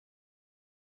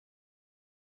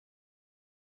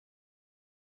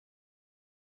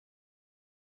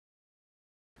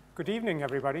Good evening,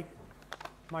 everybody.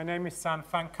 My name is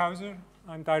Fankhauser.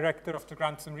 I'm director of the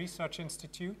Grantham Research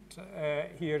Institute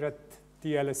here at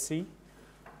the LSE.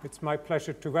 It's my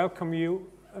pleasure to welcome you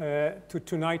to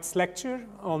tonight's lecture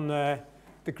on the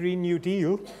Green New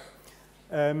Deal.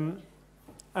 And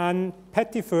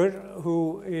Pettifor,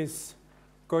 who is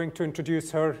going to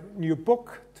introduce her new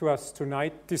book to us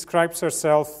tonight, describes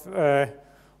herself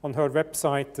on her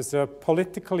website as a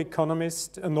political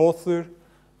economist, an author,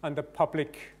 and a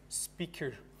public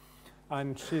speaker.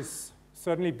 And she's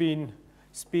certainly been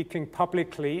speaking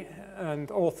publicly and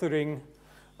authoring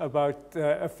about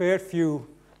a fair few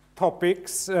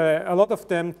topics, a lot of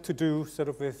them to do sort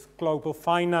of with global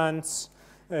finance,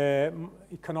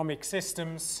 economic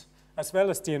systems, as well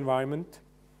as the environment.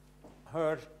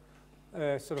 Her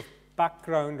sort of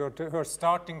background, or her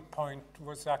starting point,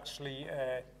 was actually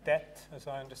debt, as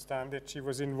I understand it. She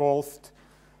was involved,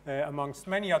 amongst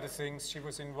many other things, she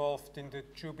was involved in the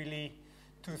Jubilee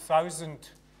 2000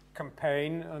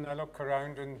 campaign, and I look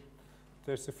around and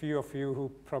there's a few of you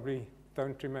who probably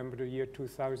don't remember the year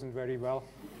 2000 very well.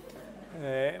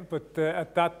 But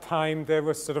at that time, there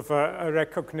was sort of a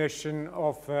recognition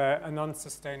of an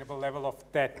unsustainable level of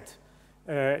debt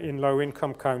in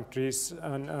low-income countries,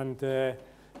 and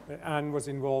Anne was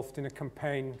involved in a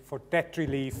campaign for debt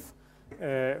relief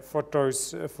for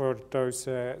those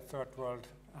third world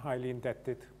highly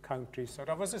indebted countries. So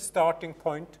that was a starting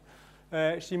point.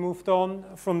 She moved on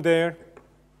from there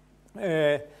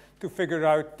to figure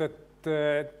out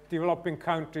that developing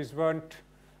countries weren't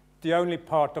the only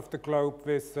part of the globe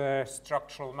with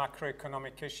structural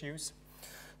macroeconomic issues.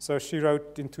 So she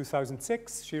wrote in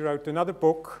 2006, she wrote another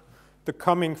book, The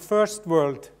Coming First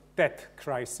World Debt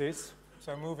Crisis.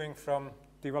 So moving from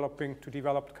developing to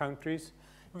developed countries.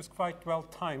 It was quite well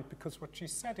timed, because what she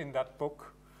said in that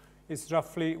book is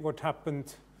roughly what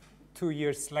happened 2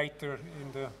 years later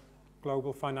in the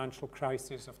global financial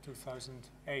crisis of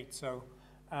 2008. So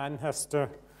Anne has the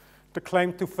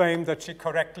claim to fame that she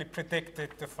correctly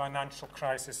predicted the financial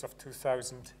crisis of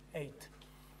 2008.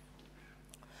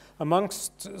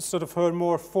 Amongst sort of her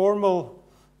more formal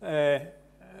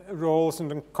roles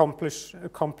and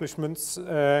accomplishments,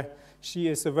 she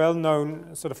is a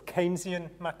well-known sort of Keynesian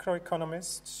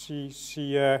macroeconomist.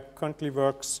 She currently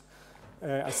works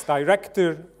as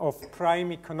director of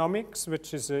Prime Economics,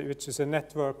 which is a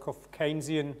network of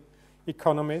Keynesian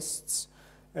economists.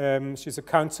 She's a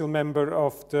council member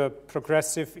of the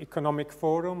Progressive Economic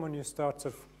Forum, and you start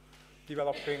sort of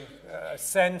developing a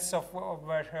sense of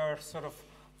where her sort of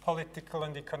political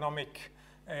and economic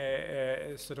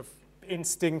sort of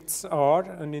instincts are.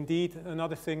 And indeed,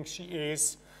 another thing she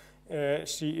is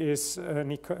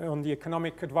on the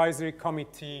Economic Advisory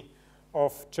Committee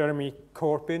of Jeremy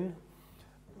Corbyn.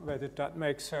 Whether that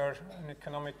makes her an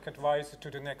economic advisor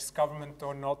to the next government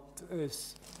or not,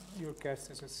 is your guess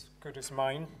is as good as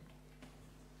mine.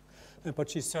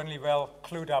 But she's certainly well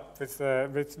clued up with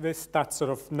that sort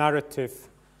of narrative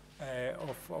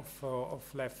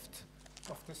of left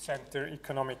of the center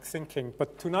economic thinking.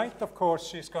 But tonight, of course,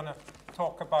 she's going to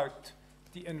talk about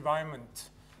the environment,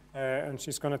 and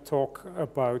she's going to talk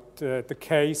about the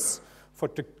case for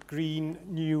the Green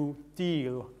New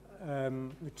Deal,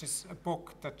 which is a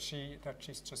book that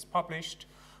she's just published.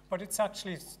 But it's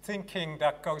actually thinking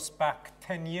that goes back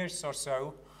 10 years or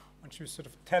so. And she was sort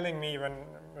of telling me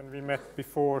when we met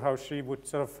before how she would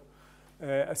sort of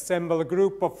assemble a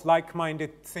group of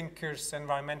like-minded thinkers,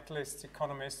 environmentalists,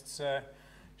 economists.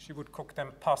 She would cook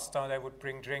them pasta, they would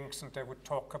bring drinks, and they would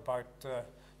talk about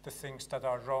the things that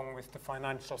are wrong with the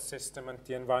financial system and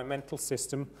the environmental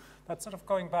system. That's sort of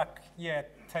going back,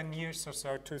 10 years or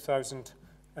so,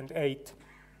 2008,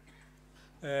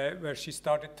 where she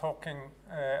started talking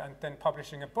and then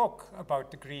publishing a book about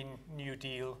the Green New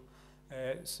Deal.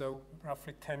 So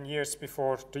roughly 10 years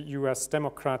before the US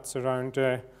Democrats around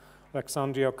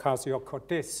Alexandria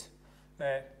Ocasio-Cortez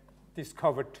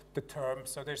discovered the term.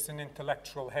 So there's an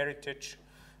intellectual heritage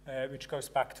which goes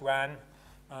back to Anne.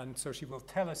 And so she will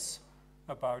tell us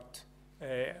about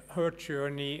her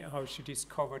journey, how she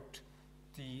discovered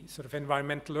the sort of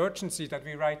environmental urgency that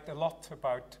we write a lot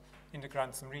about in the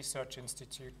Grantham Research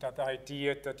Institute, that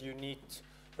idea that you need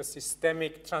a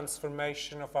systemic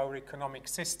transformation of our economic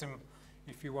system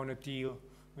if you want to deal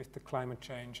with the climate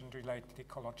change and related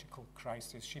ecological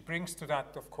crisis. She brings to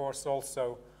that, of course,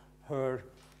 also her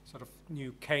sort of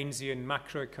new Keynesian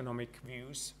macroeconomic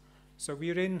views. So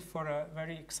we're in for a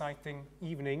very exciting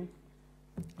evening.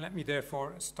 Let me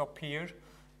therefore stop here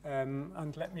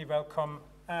and let me welcome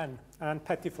Anne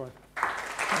Pettifor.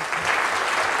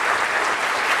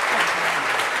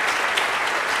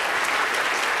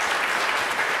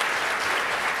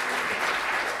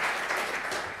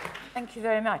 thank you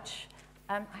very much.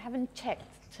 I haven't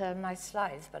checked my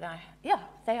slides, but yeah,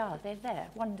 they are. They're there.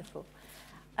 Wonderful.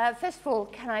 First of all,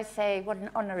 can I say what an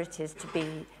honor it is to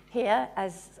be here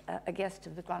as a guest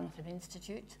of the Grantham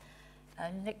Institute.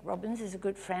 Nick Robbins is a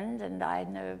good friend, and I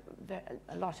know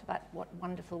a lot about what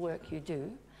wonderful work you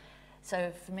do.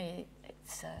 So for me,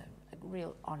 it's a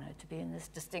real honor to be in this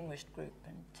distinguished group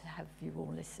and to have you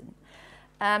all listen.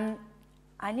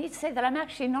 I need to say that I'm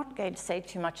actually not going to say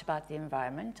too much about the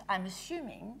environment. I'm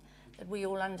assuming that we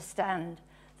all understand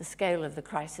the scale of the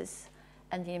crisis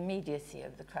and the immediacy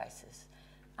of the crisis.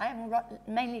 I am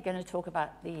mainly going to talk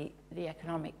about the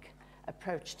economic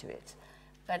approach to it,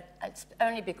 but it's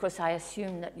only because I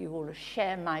assume that you all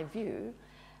share my view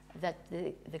that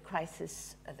the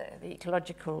crisis, the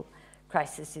ecological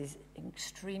crisis is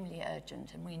extremely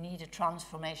urgent, and we need a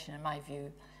transformation, in my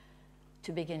view,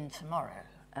 to begin tomorrow.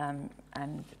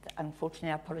 And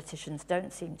unfortunately, our politicians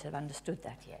don't seem to have understood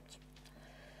that yet.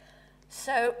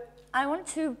 So I want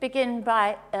to begin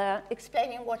by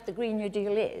explaining what the Green New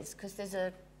Deal is, because there's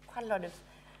quite a lot of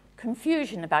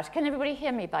confusion about it. Can everybody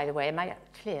hear me, by the way? Am I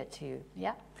clear to you?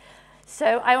 Yeah?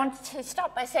 So I want to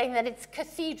start by saying that it's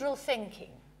cathedral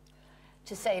thinking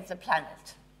to save the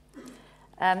planet.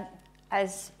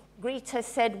 As Greta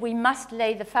said, we must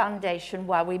lay the foundation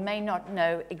while we may not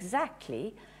know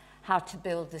exactly how to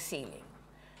build the ceiling.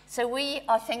 So we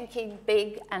are thinking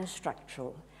big and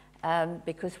structural,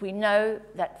 because we know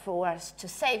that for us to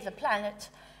save the planet,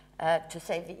 to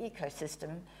save the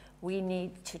ecosystem, we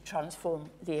need to transform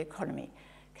the economy.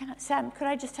 Sam, could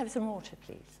I just have some water,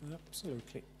 please?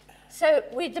 Absolutely. So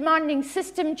we're demanding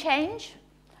system change,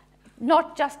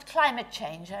 not just climate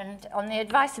change. And on the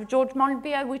advice of George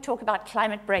Monbiot, we talk about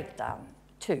climate breakdown,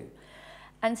 too.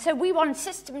 And so we want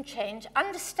system change,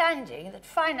 understanding that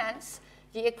finance,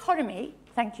 the economy,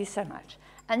 thank you so much,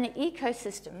 and the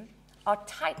ecosystem are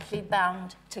tightly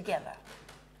bound together.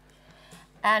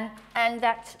 And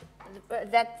that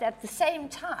at the same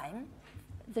time,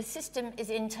 the system is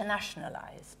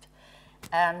internationalized,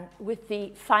 with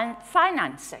the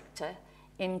finance sector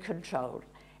in control,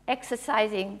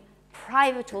 exercising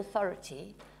private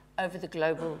authority over the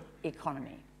global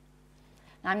economy.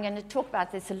 Now, I'm going to talk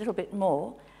about this a little bit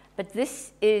more, but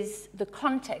this is the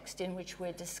context in which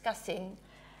we're discussing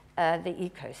the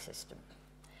ecosystem.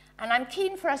 And I'm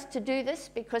keen for us to do this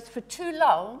because for too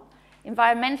long,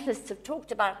 environmentalists have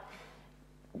talked about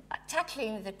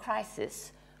tackling the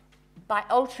crisis by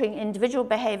altering individual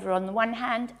behavior on the one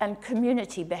hand and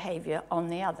community behavior on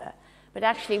the other. But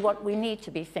actually what we need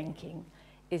to be thinking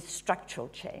is structural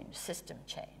change, system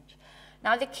change.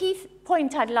 Now, the key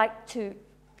point I'd like to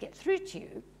get through to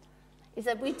you is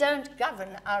that we don't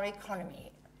govern our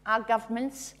economy. Our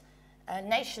governments,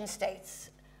 nation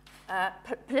states,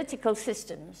 political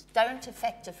systems don't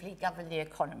effectively govern the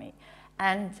economy.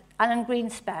 And Alan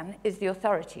Greenspan is the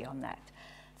authority on that.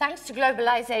 Thanks to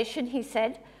globalization, he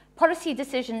said, policy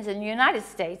decisions in the United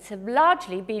States have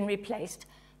largely been replaced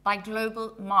by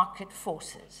global market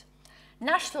forces.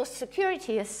 National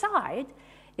security aside,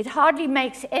 it hardly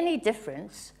makes any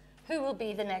difference who will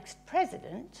be the next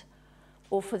president,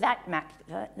 or for that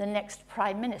matter, the next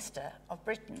prime minister of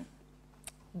Britain,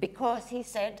 because, he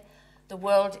said, the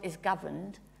world is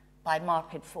governed by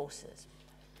market forces.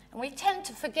 And we tend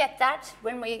to forget that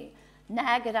when we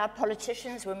nag at our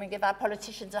politicians, when we give our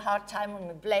politicians a hard time, when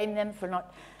we blame them for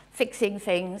not fixing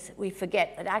things, we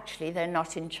forget that actually they're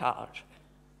not in charge.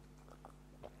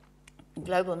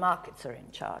 Global markets are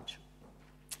in charge.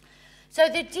 So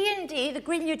the D&D, the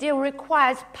Green New Deal,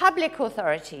 requires public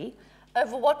authority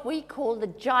over what we call the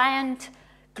giant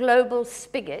global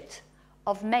spigot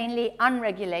of mainly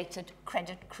unregulated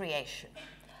credit creation.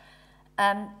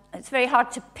 It's very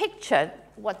hard to picture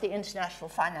what the international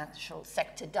financial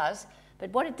sector does,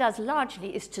 but what it does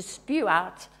largely is to spew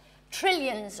out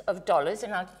trillions of dollars,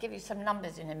 and I'll give you some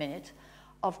numbers in a minute,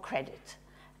 of credit.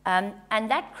 And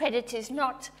that credit is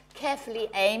not carefully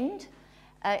aimed.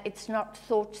 It's not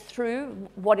thought through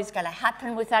what is going to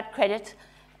happen with that credit,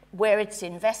 where it's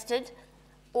invested,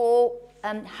 or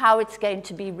how it's going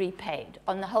to be repaid.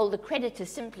 On the whole, the credit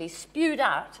is simply spewed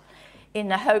out in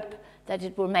the hope that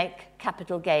it will make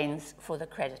capital gains for the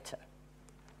creditor.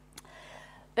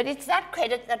 But it's that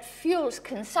credit that fuels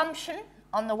consumption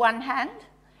on the one hand,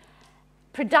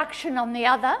 production on the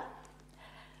other,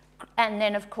 and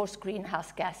then, of course,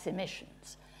 greenhouse gas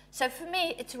emissions. So for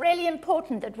me, it's really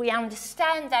important that we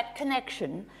understand that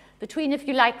connection between, if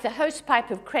you like, the hosepipe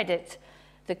of credit,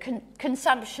 the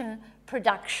consumption,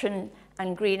 production,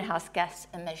 and greenhouse gas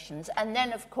emissions, and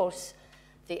then, of course,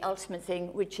 the ultimate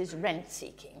thing, which is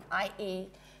rent-seeking, i.e.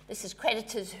 This is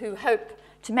creditors who hope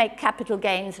to make capital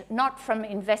gains not from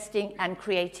investing and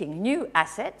creating new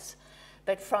assets,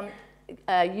 but from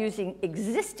using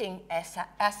existing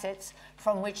assets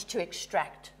from which to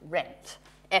extract rent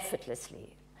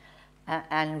effortlessly.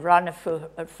 And Rana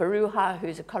Faruha,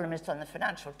 who's a columnist on the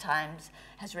Financial Times,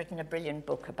 has written a brilliant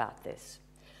book about this.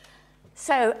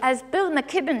 So, as Bill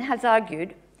McKibben has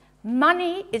argued,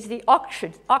 money is the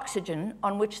oxygen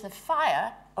on which the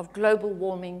fire of global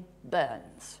warming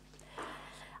burns.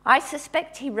 I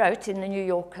suspect he wrote in the New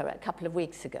Yorker a couple of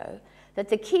weeks ago that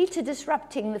the key to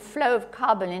disrupting the flow of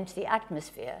carbon into the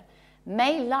atmosphere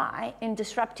may lie in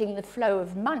disrupting the flow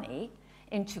of money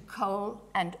into coal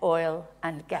and oil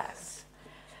and gas.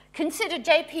 Consider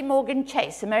JP Morgan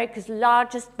Chase, America's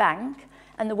largest bank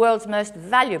and the world's most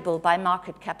valuable by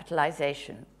market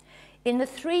capitalization. In the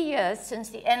 3 years since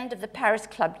the end of the Paris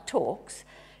Club talks,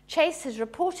 Chase has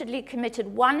reportedly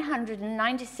committed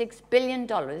 $196 billion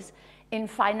in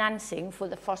financing for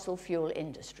the fossil fuel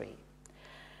industry.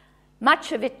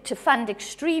 Much of it to fund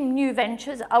extreme new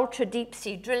ventures,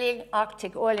 ultra-deep-sea drilling,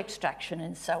 Arctic oil extraction,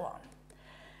 and so on.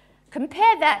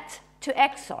 Compare that to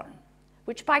Exxon,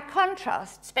 which by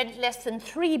contrast spent less than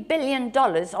 $3 billion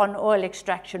on oil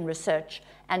extraction research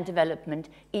and development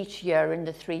each year in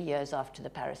the 3 years after the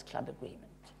Paris Club Agreement.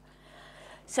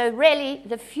 So really,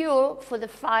 the fuel for the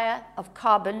fire of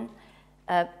carbon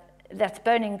that's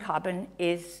burning carbon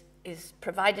is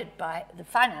provided by the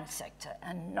finance sector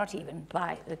and not even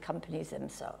by the companies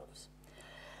themselves.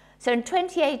 So in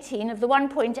 2018, of the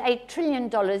 $1.8 trillion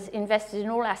invested in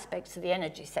all aspects of the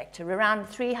energy sector, around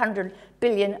 $300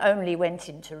 billion only went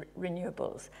into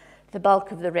renewables. The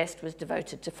bulk of the rest was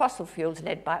devoted to fossil fuels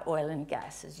led by oil and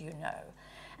gas, as you know.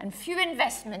 And few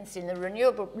investments in the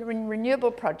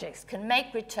renewable projects can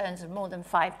make returns of more than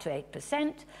 5 to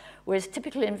 8%, whereas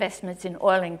typical investments in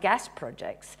oil and gas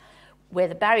projects, where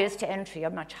the barriers to entry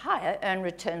are much higher, earn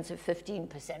returns of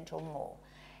 15% or more.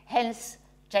 Hence,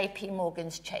 JP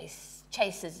Morgan's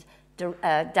Chase's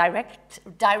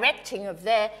directing of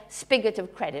their spigot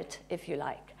of credit, if you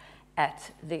like,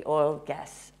 at the oil,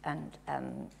 gas, and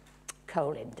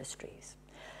coal industries.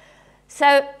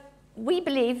 So we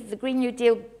believe the Green New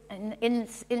Deal, in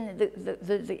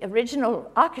the original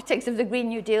architects of the Green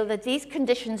New Deal, that these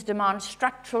conditions demand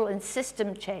structural and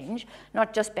system change,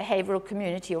 not just behavioral,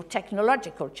 community, or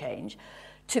technological change,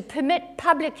 to permit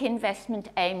public investment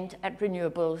aimed at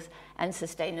renewables and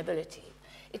sustainability.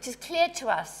 It is clear to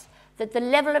us that the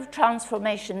level of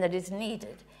transformation that is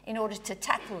needed in order to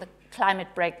tackle the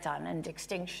climate breakdown and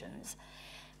extinctions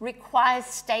requires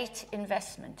state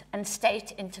investment and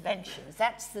state interventions.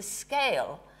 That's the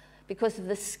scale, because of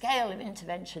the scale of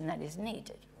intervention that is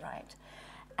needed, right?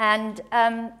 And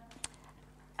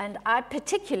I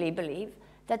particularly believe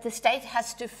that the state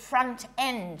has to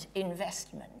front-end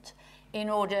investment in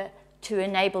order to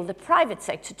enable the private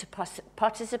sector to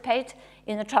participate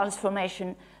in the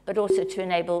transformation, but also to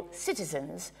enable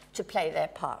citizens to play their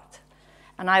part.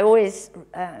 And I always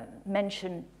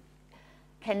mention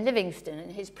Ken Livingstone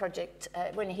and his project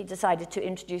when he decided to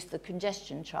introduce the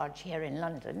congestion charge here in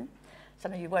London.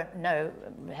 Some of you won't know,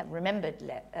 have remembered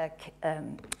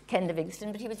Ken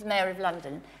Livingstone, but he was the mayor of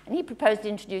London, and he proposed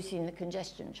introducing the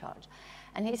congestion charge.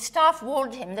 And his staff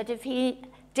warned him that if he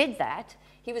did that,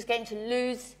 he was going to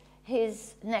lose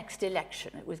his next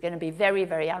election. It was going to be very,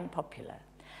 very unpopular.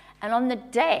 And on the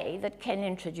day that Ken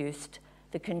introduced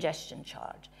the congestion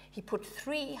charge, he put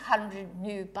 300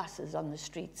 new buses on the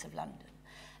streets of London.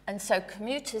 And so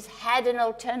commuters had an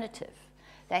alternative.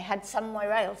 They had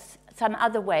somewhere else, some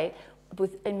other way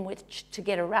in which to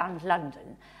get around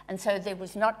London. And so there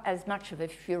was not as much of a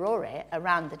furore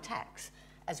around the tax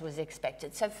as was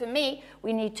expected. So for me,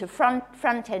 we need to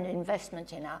front-end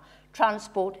investment in our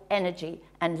transport, energy,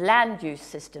 and land use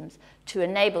systems to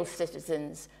enable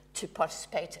citizens to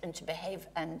participate and to behave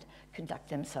and conduct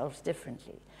themselves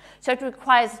differently. So it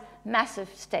requires massive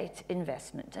state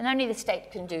investment, and only the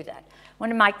state can do that.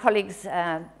 One of my colleagues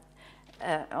on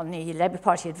the Labour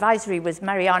Party advisory was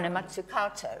Mariana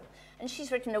Mazzucato, and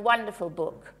she's written a wonderful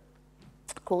book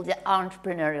called The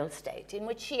Entrepreneurial State, in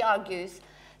which she argues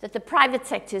that the private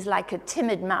sector is like a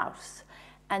timid mouse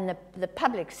and the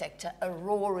public sector a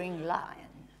roaring lion.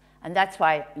 And that's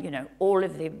why, you know, all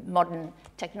of the modern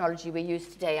technology we use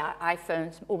today, our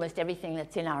iPhones, almost everything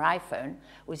that's in our iPhone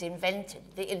was invented,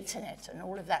 the internet and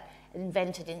all of that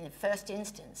invented in the first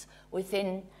instance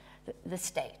within the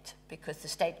state, because the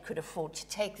state could afford to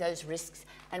take those risks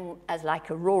and, as like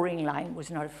a roaring lion,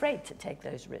 was not afraid to take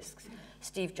those risks.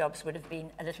 Steve Jobs would have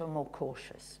been a little more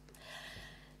cautious.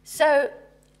 So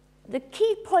the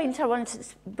key point I want to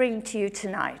bring to you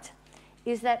tonight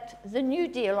is that the New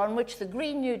Deal, on which the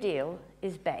Green New Deal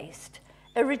is based,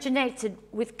 originated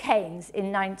with Keynes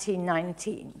in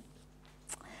 1919.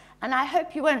 And I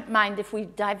hope you won't mind if we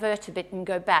divert a bit and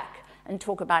go back and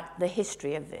talk about the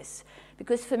history of this,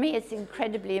 because for me it's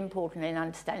incredibly important in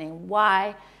understanding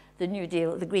why the New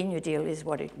Deal, the Green New Deal, is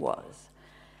what it was.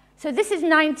 So this is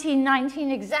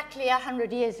 1919, exactly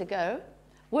 100 years ago.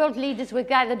 World leaders were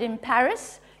gathered in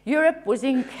Paris. Europe was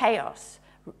in chaos.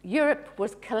 Europe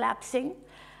was collapsing.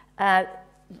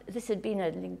 This had been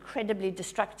an incredibly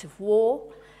destructive war.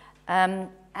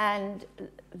 And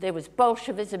there was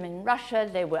Bolshevism in Russia.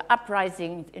 There were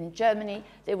uprisings in Germany.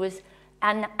 There was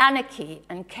anarchy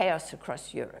and chaos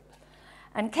across Europe.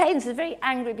 And Keynes was very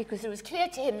angry because it was clear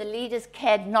to him the leaders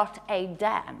cared not a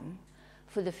damn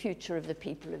for the future of the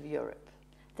people of Europe.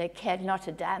 They cared not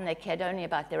a damn. They cared only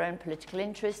about their own political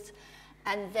interests.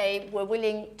 And they were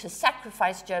willing to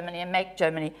sacrifice Germany and make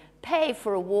Germany pay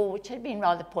for a war which had been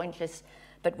rather pointless,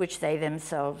 but which they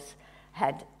themselves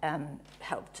had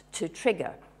helped to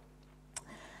trigger.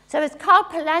 So as Karl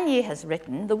Polanyi has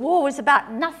written, the war was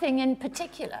about nothing in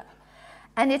particular,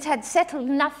 and it had settled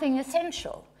nothing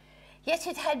essential. Yet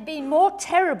it had been more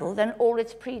terrible than all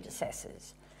its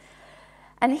predecessors.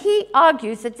 And he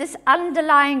argues that this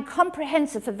underlying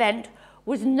comprehensive event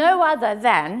was no other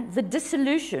than the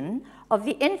dissolution of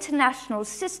the international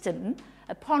system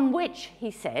upon which,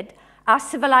 he said, our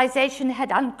civilization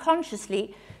had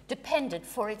unconsciously depended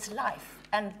for its life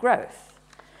and growth.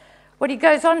 What he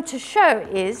goes on to show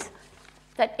is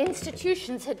that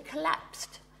institutions had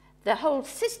collapsed. The whole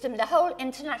system, the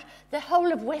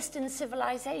whole of Western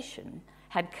civilization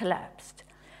had collapsed.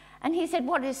 And he said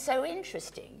what is so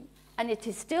interesting, and it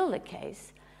is still the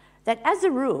case, that as a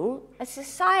rule, a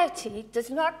society does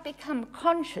not become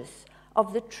conscious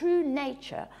of the true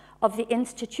nature of the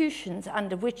institutions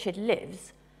under which it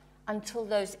lives until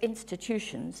those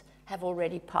institutions have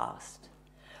already passed.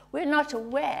 We're not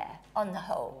aware, on the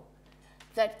whole,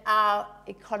 that our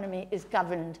economy is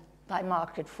governed by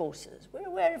market forces. We're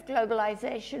aware of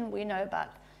globalization, we know about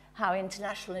how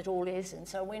international it all is, and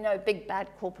so we know big bad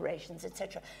corporations,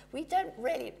 etc. We don't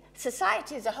really,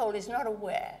 society as a whole is not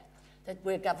aware that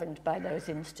we're governed by those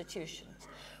institutions.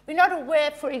 We're not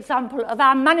aware, for example, of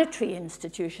our monetary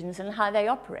institutions and how they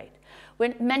operate.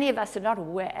 Many of us are not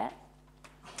aware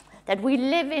that we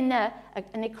live in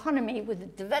an economy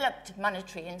with developed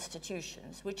monetary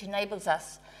institutions, which enables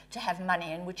us to have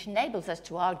money and which enables us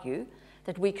to argue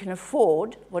that we can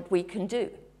afford what we can do,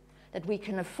 that we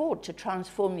can afford to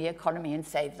transform the economy and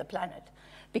save the planet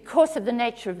because of the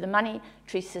nature of the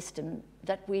monetary system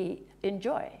that we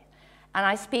enjoy. And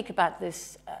I speak about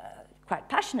this quite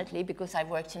passionately because I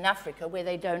worked in Africa where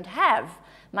they don't have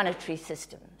monetary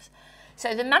systems.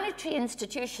 So the monetary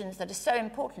institutions that are so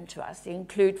important to us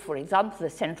include, for example, the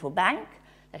central bank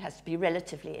that has to be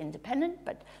relatively independent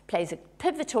but plays a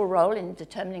pivotal role in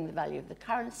determining the value of the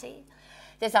currency.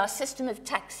 There's our system of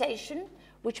taxation,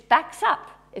 which backs up,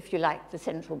 if you like, the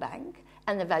central bank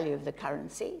and the value of the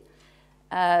currency.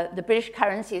 The British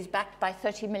currency is backed by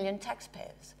 30 million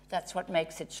taxpayers. That's what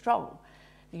makes it strong.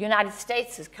 The United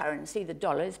States' currency, the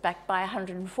dollar, is backed by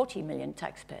 140 million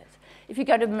taxpayers. If you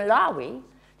go to Malawi,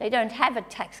 they don't have a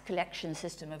tax collection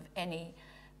system of any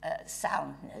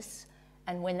soundness,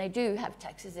 and when they do have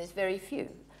taxes, there's very few.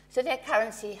 So their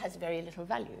currency has very little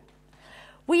value.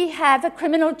 We have a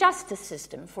criminal justice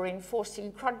system for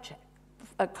enforcing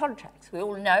contracts. We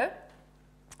all know,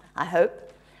 I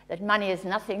hope, that money is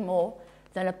nothing more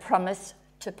than a promise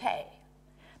to pay.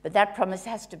 But that promise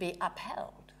has to be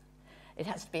upheld. It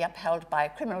has to be upheld by a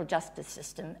criminal justice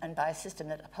system and by a system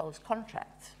that upholds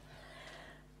contracts.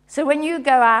 So when you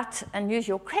go out and use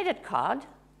your credit card,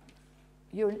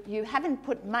 you haven't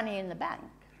put money in the bank.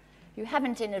 You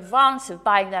haven't, in advance of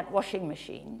buying that washing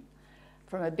machine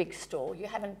from a big store, you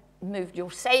haven't moved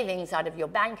your savings out of your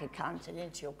bank account and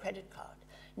into your credit card.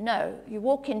 No, you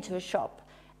walk into a shop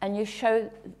and you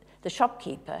show the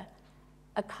shopkeeper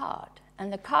a card.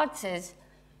 And the card says,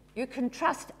 you can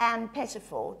trust Anne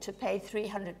Pettifor to pay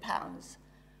 £300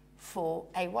 for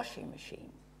a washing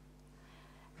machine.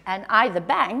 And I, the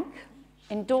bank,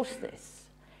 endorse this.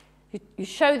 You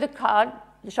show the card,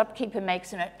 the shopkeeper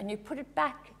makes a note, and you put it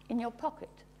back in your pocket.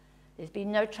 There's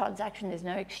been no transaction, there's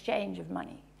no exchange of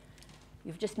money.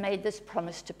 You've just made this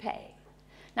promise to pay.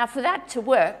 Now, for that to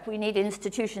work, we need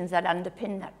institutions that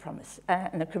underpin that promise,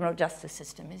 and the criminal justice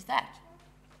system is that.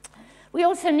 We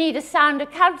also need a sound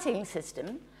accounting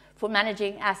system for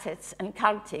managing assets and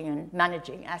counting and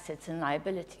managing assets and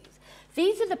liabilities.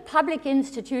 These are the public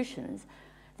institutions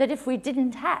that if we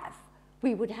didn't have,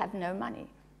 we would have no money.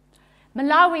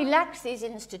 Malawi lacks these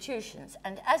institutions,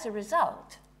 and as a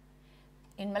result,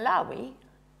 in Malawi,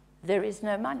 there is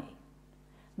no money.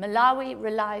 Malawi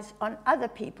relies on other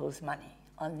people's money,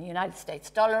 on the United States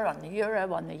dollar, on the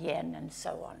euro, on the yen, and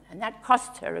so on. And that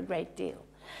costs her a great deal.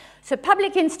 So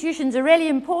public institutions are really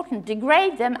important.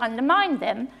 Degrade them, undermine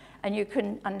them, and you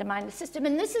can undermine the system.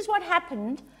 And this is what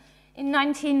happened in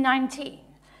 1919.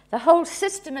 The whole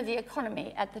system of the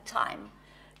economy at the time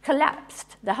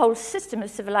collapsed. The whole system of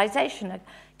civilization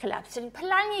collapsed. And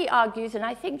Polanyi argues, and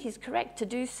I think he's correct to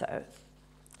do so,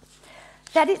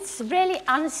 that it's really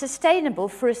unsustainable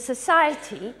for a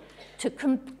society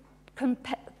to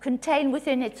contain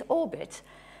within its orbit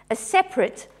a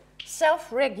separate,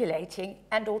 self-regulating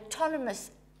and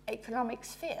autonomous economic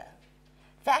sphere.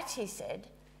 That, he said,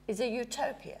 is a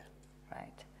utopia,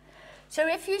 right? So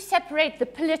if you separate the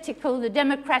political, the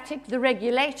democratic, the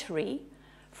regulatory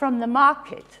from the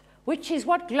market, which is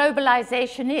what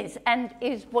globalization is, and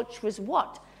which was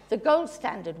what the gold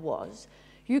standard was,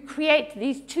 you create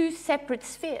these two separate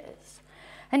spheres.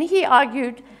 And he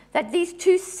argued that these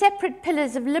two separate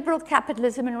pillars of liberal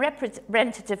capitalism and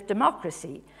representative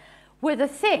democracy were the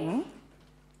thing,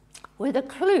 were the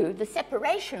clue, the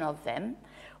separation of them,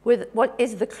 with what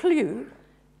is the clue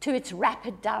to its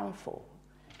rapid downfall,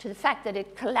 to the fact that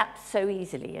it collapsed so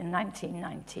easily in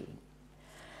 1919.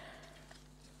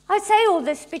 I say all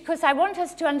this because I want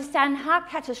us to understand how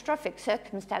catastrophic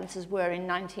circumstances were in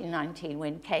 1919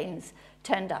 when Keynes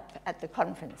turned up at the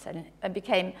conference and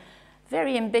became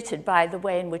very embittered by the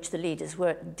way in which the leaders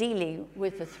were dealing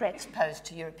with the threats posed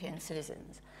to European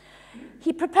citizens.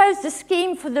 He proposed a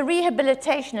scheme for the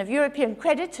rehabilitation of European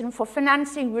credit and for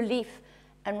financing relief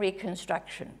and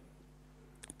reconstruction.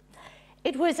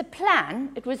 It was a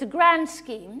plan, it was a grand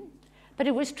scheme, but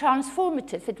it was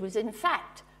transformative. It was, in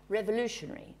fact,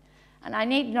 revolutionary. And I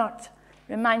need not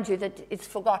remind you that it's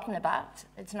forgotten about.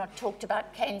 It's not talked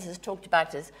about. Keynes is talked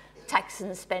about as tax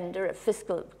and spender, a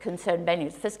fiscal concern mainly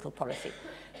with fiscal policy.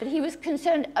 But he was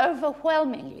concerned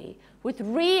overwhelmingly with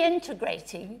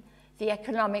reintegrating the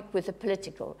economic with the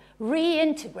political,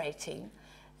 reintegrating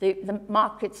the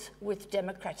markets with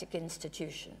democratic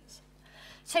institutions.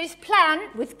 So his plan,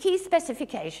 with key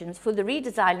specifications for the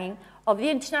redesigning of the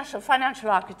international financial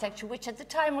architecture, which at the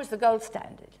time was the gold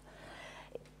standard,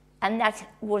 and that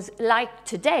was, like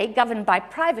today, governed by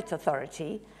private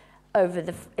authority over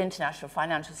the international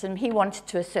financial system. He wanted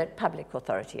to assert public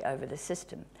authority over the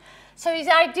system. So his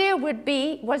idea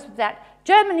was that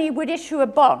Germany would issue a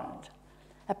bond,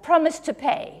 a promise to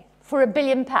pay for £1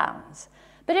 billion.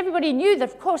 But everybody knew that,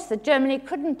 of course, that Germany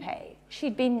couldn't pay.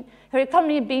 Her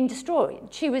economy had been destroyed.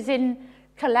 She was in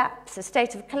collapse, a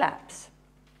state of collapse.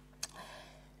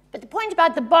 But the point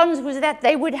about the bonds was that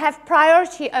they would have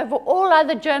priority over all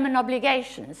other German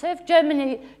obligations. So if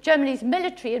Germany's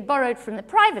military had borrowed from the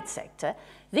private sector,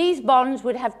 these bonds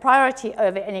would have priority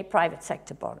over any private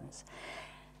sector bonds.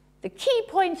 The key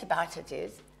point about it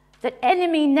is that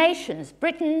enemy nations,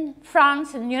 Britain,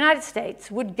 France, and the United States,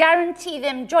 would guarantee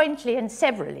them jointly and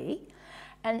severally,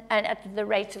 and at the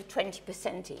rate of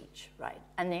 20% each, right?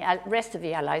 And the rest of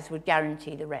the allies would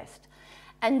guarantee the rest.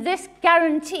 And this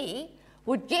guarantee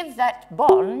would give that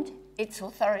bond its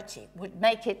authority, would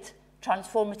make it,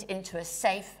 transform it into a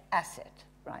safe asset,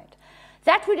 right?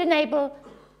 That would enable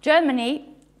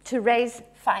Germany to raise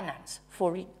finance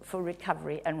for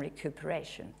recovery and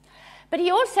recuperation. But he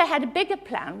also had a bigger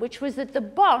plan, which was that the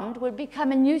bond would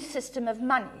become a new system of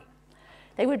money.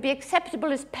 They would be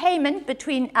acceptable as payment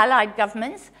between allied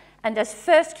governments and as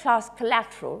first-class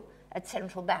collateral at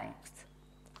central banks.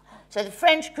 So the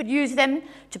French could use them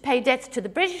to pay debts to the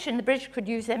British, and the British could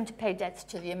use them to pay debts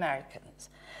to the Americans.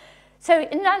 So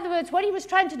in other words, what he was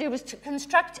trying to do was to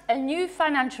construct a new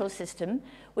financial system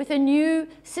with a new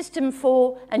system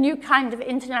for a new kind of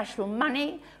international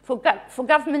money, for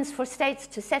governments, for states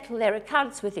to settle their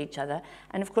accounts with each other.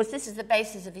 And of course, this is the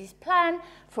basis of his plan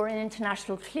for an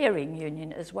international clearing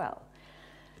union as well.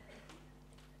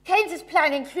 Keynes's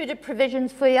plan included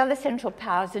provisions for the other central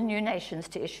powers and new nations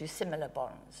to issue similar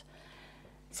bonds.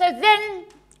 So then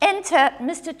enter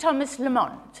Mr. Thomas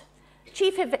Lamont,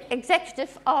 chief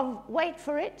executive of, wait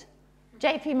for it,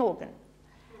 JP Morgan.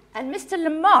 And Mr.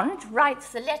 Lamont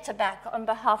writes the letter back on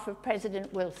behalf of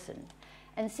President Wilson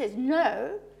and says,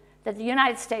 no, that the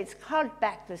United States can't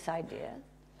back this idea.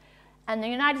 And the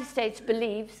United States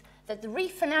believes that the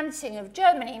refinancing of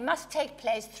Germany must take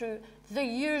place through the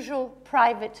usual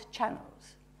private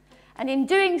channels. And in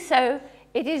doing so,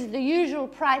 it is the usual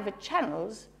private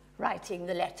channels writing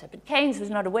the letter. But Keynes was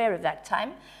not aware of that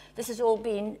time. This has all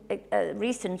been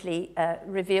recently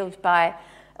revealed by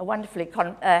a wonderful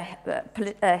economic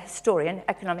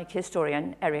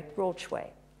historian, Eric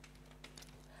Rauchway.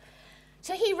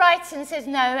 So he writes and says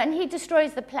no, and he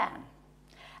destroys the plan.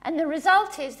 And the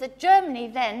result is that Germany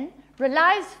then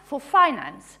relies for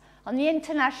finance on the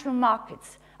international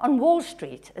markets, on Wall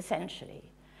Street,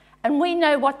 essentially. And we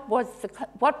know what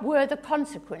were the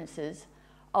consequences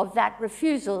of that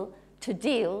refusal to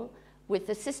deal with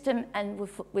the system and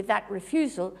with that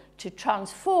refusal to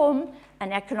transform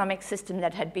an economic system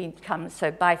that had become so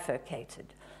bifurcated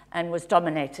and was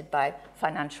dominated by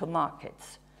financial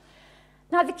markets.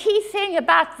 Now, the key thing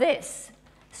about this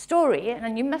story,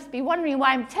 and you must be wondering why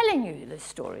I'm telling you this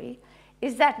story,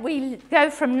 is that we go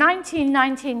from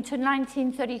 1919 to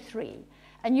 1933,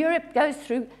 and Europe goes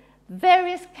through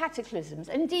various cataclysms.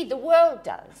 Indeed, the world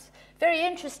does. Very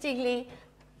interestingly,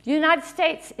 the United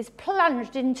States is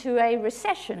plunged into a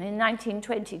recession in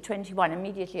 1920-21,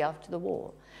 immediately after the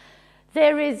war.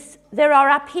 There are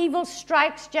upheaval,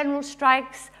 strikes, general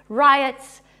strikes,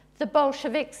 riots, the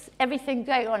Bolsheviks, everything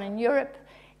going on in Europe.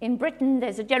 In Britain,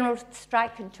 there's a general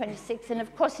strike in 26, and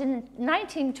of course in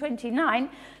 1929,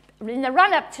 in the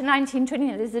run-up to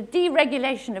 1929, there's a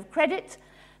deregulation of credit.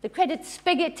 The credit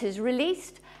spigot is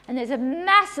released, and there's a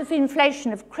massive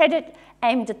inflation of credit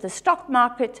aimed at the stock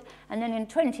market, and then in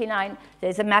 29,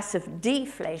 there's a massive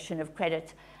deflation of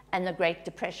credit, and the Great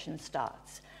Depression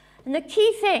starts. And the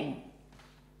key thing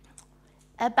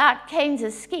about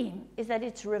Keynes's scheme is that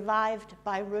it's revived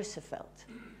by Roosevelt.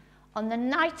 On the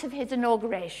night of his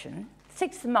inauguration,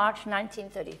 6th of March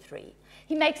 1933,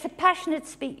 he makes a passionate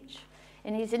speech.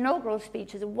 In his inaugural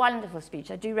speech, is a wonderful speech.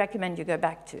 I do recommend you go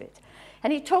back to it.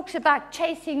 And he talks about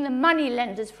chasing the money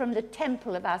lenders from the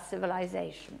temple of our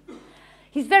civilization.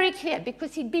 He's very clear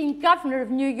because he'd been governor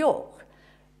of New York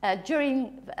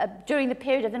during the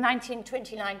period of the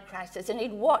 1929 crisis, and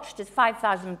he'd watched as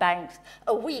 5,000 banks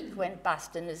a week went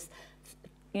bust, and as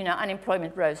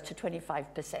unemployment rose to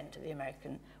 25% of the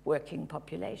American working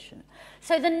population.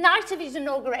 So the night of his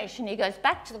inauguration, he goes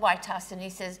back to the White House and he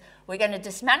says, we're going to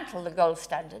dismantle the gold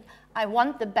standard. I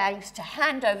want the banks to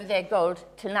hand over their gold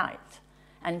tonight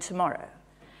and tomorrow.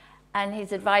 And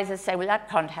his advisors say, well, that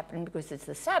can't happen because it's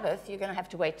the Sabbath. You're going to have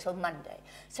to wait till Monday.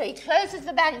 So he closes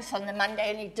the banks on the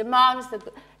Monday and he demands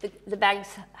the banks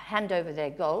hand over their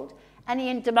gold, and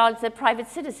he demands that private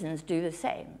citizens do the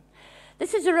same.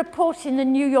 This is a report in the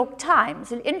New York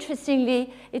Times, and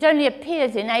interestingly, it only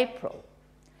appears in April,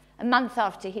 a month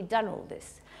after he'd done all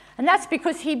this. And that's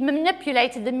because he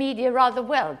manipulated the media rather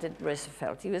well, did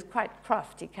Roosevelt. He was quite a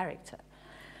crafty character.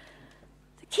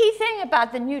 The key thing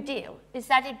about the New Deal is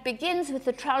that it begins with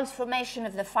the transformation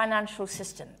of the financial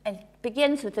system, and it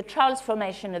begins with the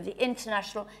transformation of the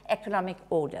international economic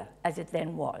order, as it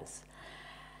then was.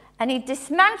 And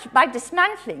by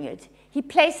dismantling it, he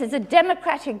places a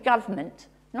democratic government,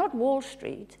 not Wall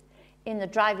Street, in the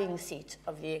driving seat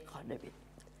of the economy.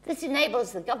 This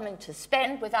enables the government to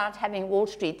spend without having Wall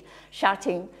Street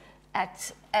shouting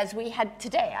as we had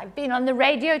today. I've been on the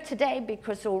radio today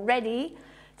because already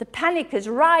the panic is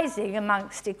rising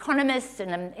amongst economists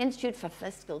and an Institute for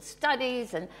Fiscal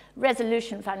Studies and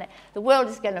Resolution Fund. The world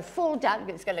is going to fall down,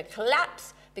 it's going to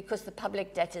collapse because the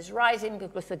public debt is rising,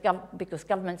 because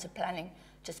governments are planning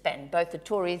to spend. Both the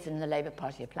Tories and the Labour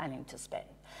Party are planning to spend.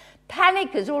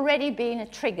 Panic has already been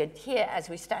triggered here as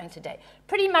we stand today.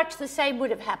 Pretty much the same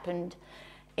would have happened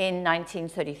in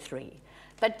 1933.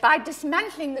 But by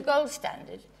dismantling the gold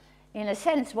standard, in a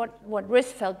sense, what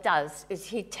Roosevelt does is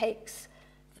he takes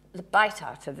the bite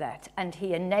out of that, and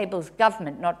he enables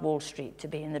government, not Wall Street, to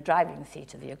be in the driving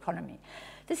seat of the economy.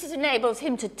 This enables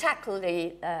him to tackle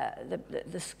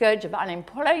the scourge of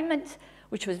unemployment,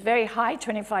 which was very high,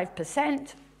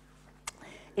 25%.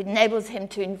 It enables him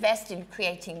to invest in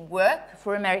creating work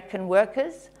for American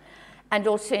workers, and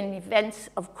also in events,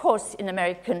 of course, in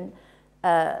American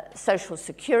social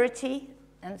security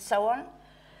and so on.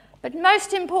 But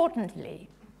most importantly,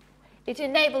 it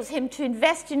enables him to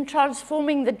invest in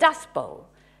transforming the Dust Bowl,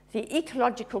 the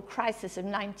ecological crisis of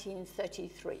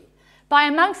 1933, by,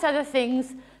 amongst other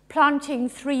things, planting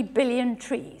 3 billion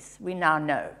trees, we now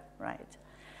know, right?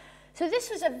 So this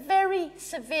was a very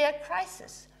severe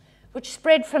crisis, which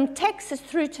spread from Texas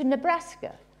through to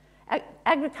Nebraska.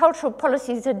 Agricultural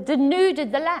policies had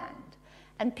denuded the land,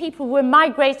 and people were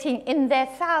migrating in their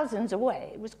thousands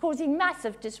away. It was causing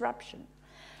massive disruption.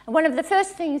 And one of the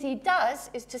first things he does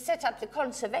is to set up the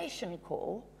Conservation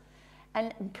Corps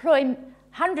and employ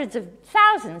hundreds of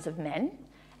thousands of men,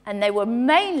 and they were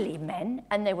mainly men,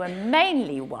 and they were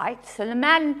mainly white. So the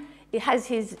man has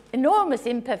his enormous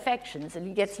imperfections, and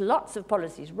he gets lots of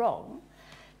policies wrong,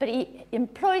 but he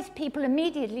employs people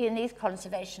immediately in these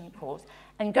conservation corps,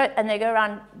 and they go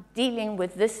around dealing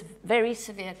with this very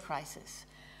severe crisis.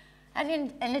 And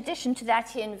in addition to that,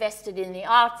 he invested in the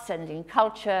arts and in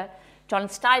culture. John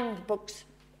Steinbeck's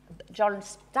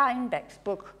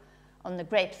book on the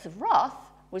Grapes of Wrath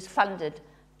was funded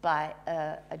by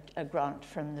a grant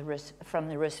from the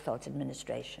Roosevelt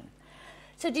administration.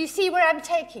 So do you see where I'm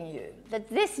taking you? That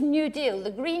this New Deal,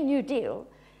 the Green New Deal,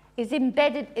 is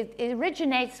embedded, it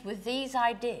originates with these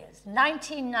ideas,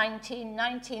 1919,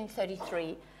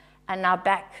 1933, and now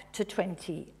back to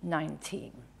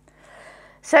 2019.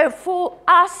 So for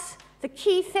us, the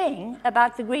key thing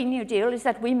about the Green New Deal is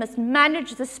that we must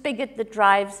manage the spigot that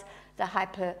drives the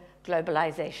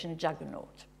hyper-globalization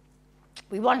juggernaut.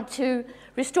 We want to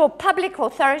restore public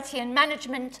authority and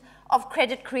management of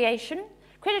credit creation.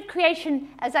 Credit creation,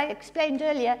 as I explained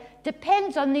earlier,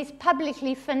 depends on these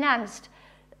publicly financed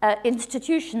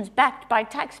institutions backed by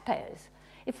taxpayers.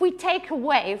 If we take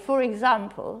away, for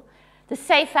example, the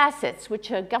safe assets,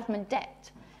 which are government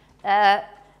debt,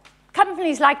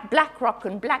 companies like BlackRock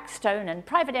and Blackstone and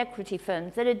private equity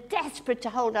firms that are desperate to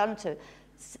hold on to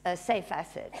safe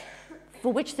assets,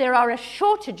 for which there are a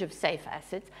shortage of safe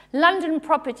assets. London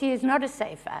property is not a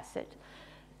safe asset.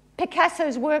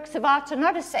 Picasso's works of art are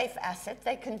not a safe asset.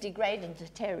 They can degrade and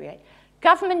deteriorate.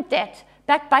 Government debt,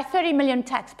 backed by 30 million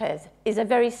taxpayers, is a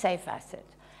very safe asset.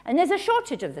 And there's a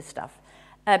shortage of this stuff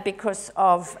because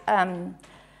of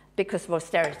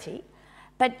austerity.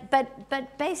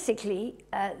 But basically,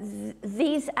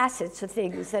 these assets are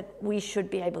things that we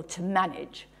should be able to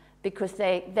manage because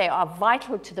they are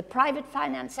vital to the private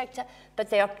finance sector, but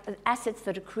they are assets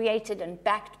that are created and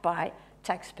backed by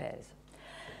taxpayers.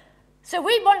 So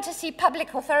we want to see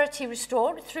public authority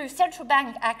restored through central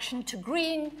bank action to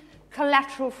green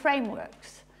collateral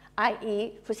frameworks,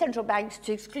 i.e. for central banks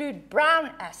to exclude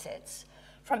brown assets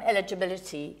from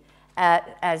eligibility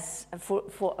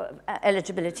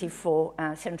eligibility for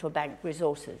central bank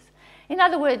resources. In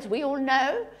other words, we all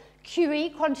know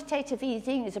QE, quantitative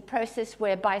easing, is a process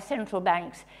whereby central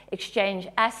banks exchange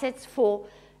assets for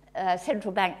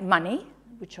central bank money,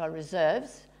 which are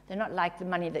reserves. They're not like the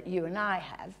money that you and I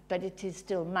have, but it is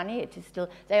still money.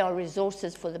 They are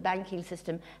resources for the banking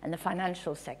system and the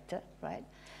financial sector, right?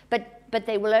 But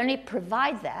they will only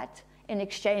provide that in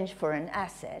exchange for an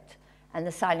asset and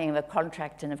the signing of a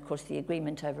contract and, of course, the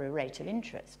agreement over a rate of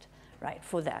interest, right,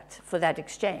 for that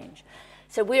exchange.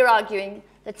 So we're arguing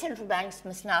that central banks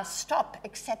must now stop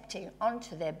accepting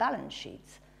onto their balance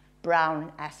sheets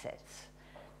brown assets.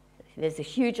 There's a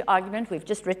huge argument. We've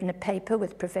just written a paper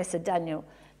with Professor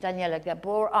Daniela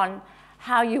Gabor on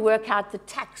how you work out the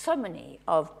taxonomy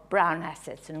of brown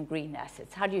assets and green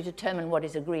assets. How do you determine what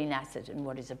is a green asset and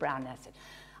what is a brown asset?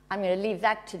 I'm going to leave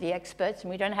that to the experts, and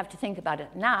we don't have to think about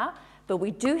it now, but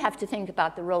we do have to think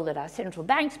about the role that our central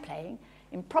bank's playing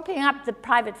in propping up the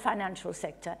private financial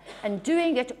sector and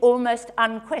doing it almost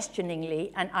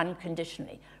unquestioningly and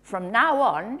unconditionally. From now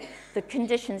on, the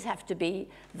conditions have to be,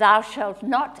 thou shalt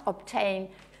not obtain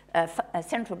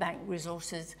central bank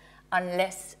resources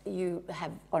unless you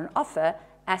have on offer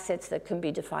assets that can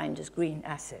be defined as green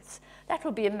assets. That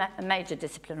will be a major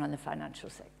discipline on the financial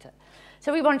sector.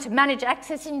 So we want to manage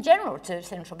access in general to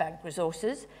central bank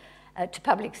resources, to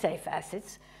public safe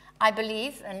assets. I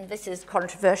believe, and this is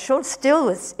controversial still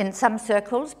in some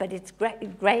circles, but it's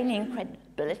gaining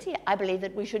credibility, I believe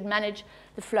that we should manage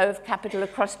the flow of capital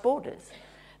across borders,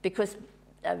 because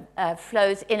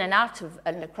flows in and out of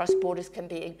and across borders can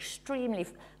be extremely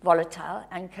volatile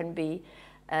and can be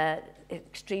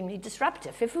extremely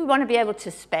disruptive. If we want to be able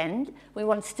to spend, we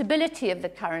want stability of the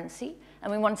currency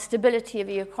and we want stability of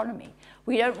the economy.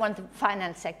 We don't want the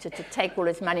finance sector to take all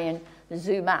its money and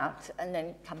zoom out and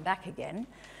then come back again.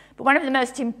 But one of the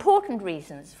most important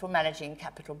reasons for managing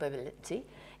capital mobility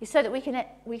is so that we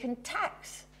can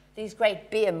tax these great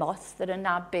behemoths that are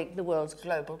now the world's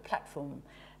global platform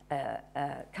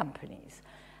companies.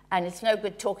 And it's no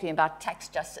good talking about tax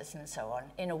justice and so on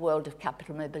in a world of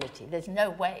capital mobility. There's no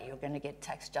way you're going to get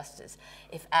tax justice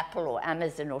if Apple or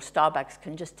Amazon or Starbucks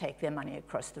can just take their money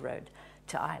across the road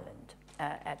to Ireland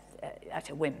at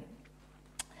a whim.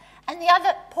 And the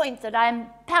other point that I'm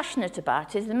passionate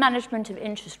about is the management of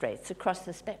interest rates across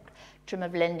the spectrum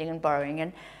of lending and borrowing.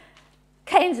 And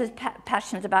Keynes is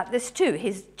passionate about this too.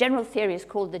 His general theory is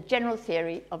called the general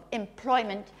theory of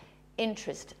employment,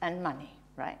 interest, and money,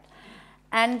 right?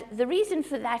 And the reason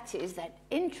for that is that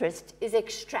interest is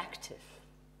extractive.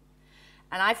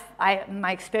 And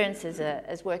my experience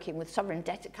as working with sovereign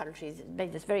debt countries has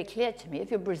made this very clear to me.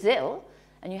 If you're Brazil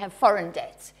and you have foreign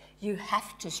debts, you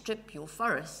have to strip your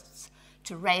forests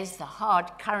to raise the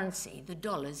hard currency, the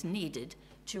dollars needed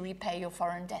to repay your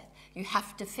foreign debt. You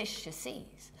have to fish your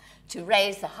seas to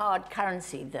raise the hard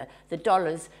currency, the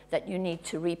dollars that you need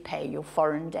to repay your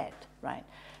foreign debt, right?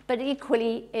 But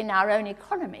equally, in our own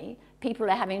economy, people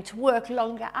are having to work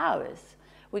longer hours.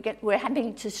 We're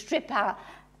having to strip our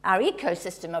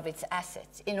ecosystem of its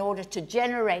assets in order to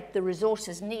generate the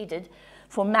resources needed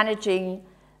for managing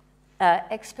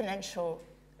exponential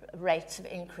rates of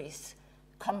increase,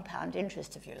 compound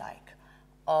interest, if you like,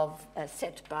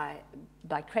 set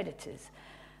by creditors.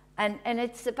 And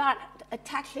it's about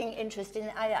tackling interest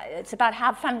it's about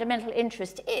how fundamental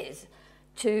interest is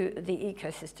to the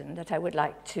ecosystem that I would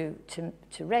like to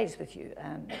raise with you.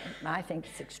 I think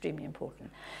it's extremely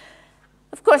important.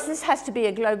 Of course, this has to be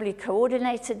a globally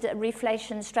coordinated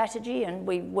reflation strategy, and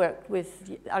we work with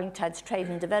UNCTAD's Trade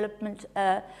and Development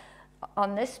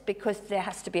on this, because there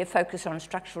has to be a focus on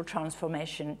structural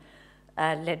transformation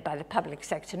led by the public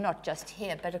sector, not just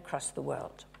here, but across the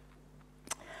world.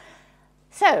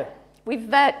 So,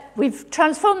 we've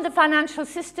transformed the financial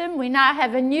system. We now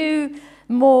have a new,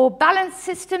 more balanced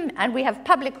system, and we have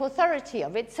public authority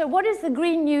of it. So what is the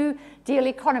Green New Deal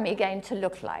economy going to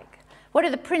look like? What are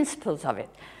the principles of it?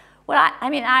 Well,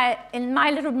 in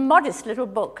my modest little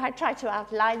book, I try to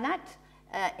outline that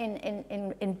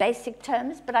in basic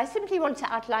terms, but I simply want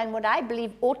to outline what I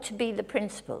believe ought to be the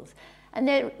principles. And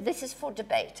this is for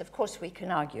debate. Of course, we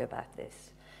can argue about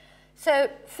this. So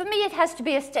for me, it has to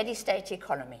be a steady state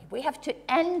economy. We have to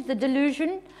end the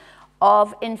delusion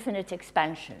of infinite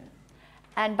expansion.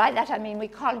 And by that, I mean we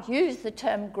can't use the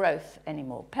term growth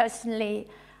anymore. Personally,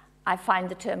 I find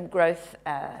the term growth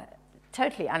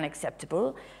totally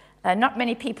unacceptable. Not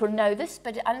many people know this,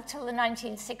 but until the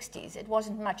 1960s, it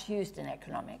wasn't much used in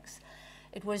economics.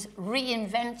 It was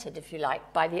reinvented, if you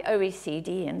like, by the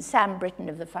OECD and Sam Britton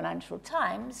of the Financial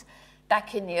Times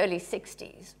back in the early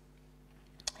 60s.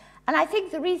 And I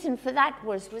think the reason for that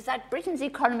was that Britain's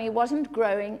economy wasn't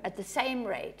growing at the same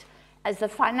rate as the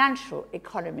financial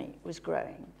economy was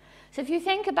growing. So if you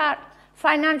think about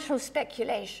financial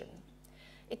speculation,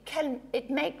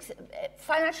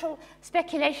 financial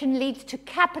speculation leads to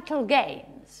capital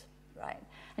gains, right?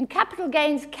 And capital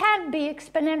gains can be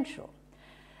exponential.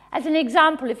 As an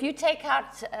example, if you take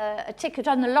out a ticket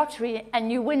on the lottery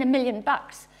and you win $1 million,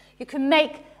 you can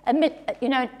make an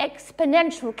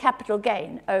exponential capital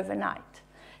gain overnight.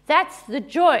 That's the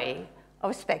joy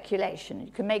of speculation.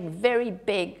 You can make very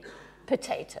big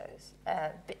potatoes,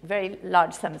 very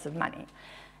large sums of money.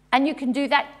 And you can do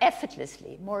that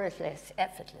effortlessly, more or less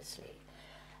effortlessly.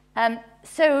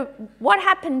 So what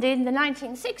happened in the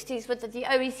 1960s was that the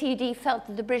OECD felt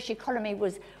that the British economy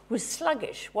was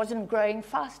sluggish, wasn't growing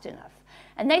fast enough.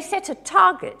 And they set a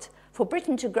target for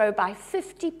Britain to grow by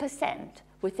 50%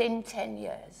 within 10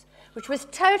 years, which was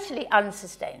totally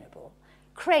unsustainable,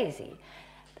 crazy.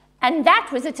 And that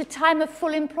was at a time of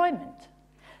full employment.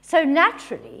 So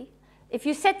naturally, if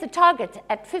you set the target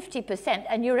at 50%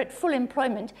 and you're at full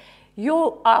employment,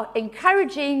 you are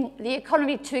encouraging the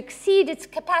economy to exceed its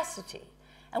capacity.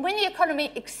 And when the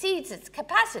economy exceeds its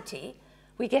capacity,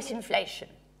 we get inflation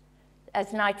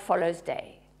as night follows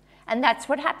day. And that's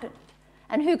what happened.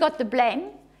 And who got the blame?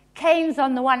 Keynes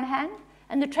on the one hand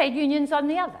and the trade unions on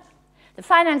the other. The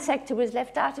finance sector was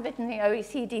left out of it, and the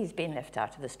OECD's been left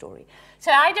out of the story.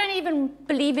 So I don't even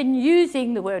believe in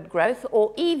using the word growth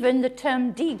or even the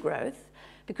term degrowth,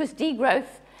 because degrowth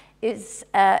is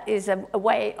a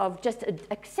way of just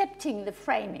accepting the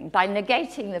framing. By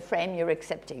negating the frame, you're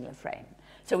accepting the frame.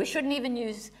 So we shouldn't even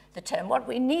use the term. What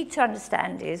we need to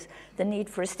understand is the need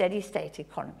for a steady state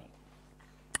economy.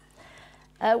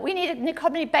 We need an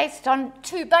economy based on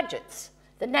two budgets: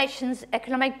 the nation's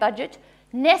economic budget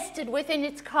nested within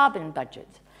its carbon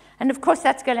budget. And of course,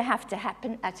 that's going to have to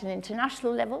happen at an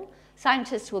international level.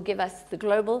 Scientists will give us the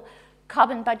global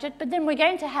carbon budget, but then we're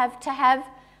going to have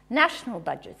national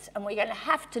budgets, and we're going to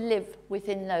have to live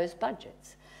within those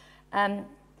budgets.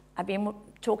 I've been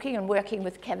talking and working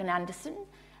with Kevin Anderson,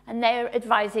 and they're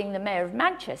advising the Mayor of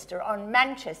Manchester on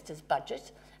Manchester's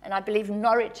budget, and I believe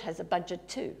Norwich has a budget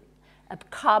too, a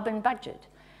carbon budget.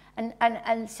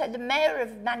 And so the Mayor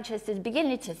of Manchester is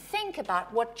beginning to think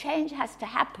about what change has to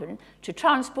happen to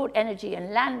transport, energy,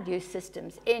 and land use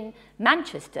systems in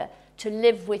Manchester to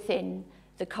live within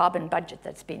the carbon budget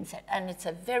that's been set. And it's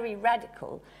a very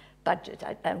radical budget,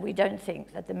 and we don't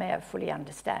think that the Mayor fully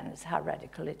understands how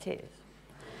radical it is.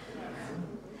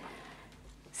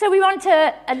 So we want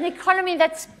an economy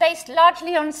that's based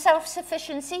largely on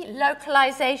self-sufficiency,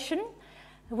 localization.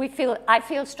 I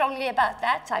feel strongly about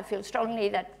that. I feel strongly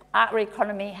that our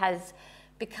economy has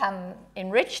become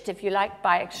enriched, if you like,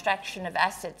 by extraction of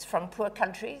assets from poor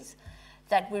countries.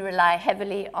 that we rely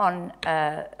heavily on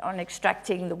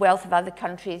extracting the wealth of other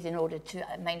countries in order to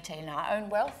maintain our own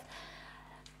wealth.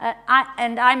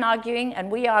 I'm arguing, and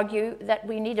we argue, that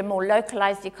we need a more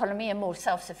localized economy, a more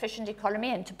self-sufficient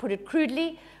economy, and to put it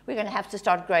crudely, we're going to have to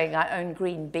start growing our own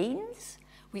green beans.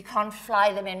 We can't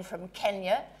fly them in from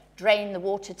Kenya, drain the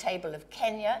water table of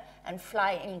Kenya, and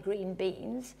fly in green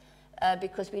beans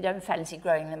because we don't fancy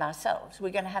growing them ourselves.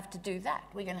 We're going to have to do that.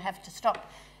 We're going to have to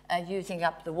stop using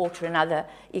up the water and other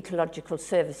ecological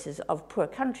services of poor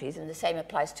countries, and the same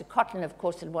applies to cotton, of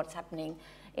course, and what's happening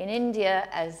in India,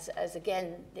 as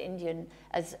again,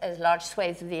 as large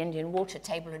swathes of the Indian water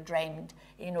table are drained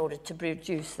in order to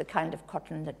produce the kind of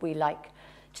cotton that we like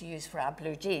to use for our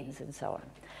blue jeans and so on.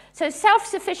 So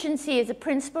self-sufficiency is a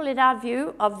principle, in our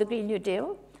view, of the Green New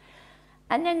Deal.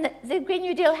 And then the Green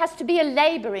New Deal has to be a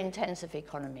labor-intensive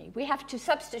economy. We have to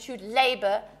substitute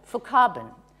labor for carbon.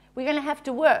 We're going to have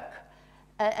to work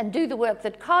and do the work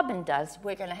that carbon does.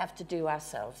 We're going to have to do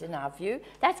ourselves, in our view.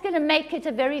 That's going to make it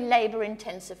a very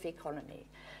labor-intensive economy.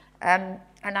 And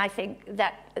I think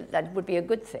that would be a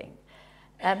good thing.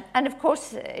 And of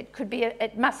course,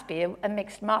 it must be a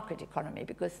mixed market economy,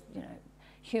 because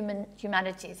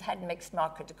humanity has had mixed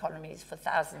market economies for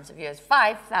thousands of years,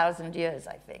 5,000 years,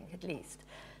 I think, at least.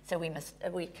 So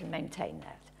we can maintain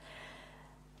that.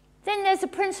 Then there's a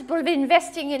principle of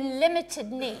investing in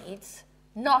limited needs,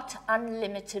 not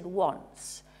unlimited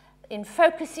wants, in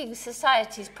focusing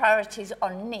society's priorities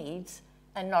on needs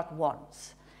and not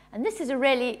wants. And this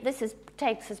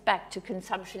takes us back to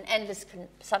consumption, endless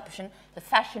consumption, the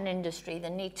fashion industry, the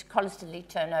need to constantly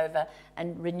turn over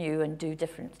and renew and do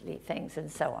differently things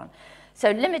and so on.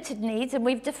 So limited needs, and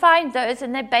we've defined those,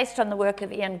 and they're based on the work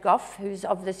of Ian Goff, who's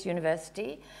of this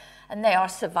university, and they are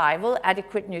survival,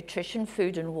 adequate nutrition,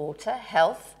 food and water,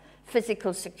 health,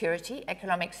 physical security,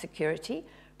 economic security,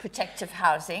 protective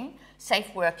housing,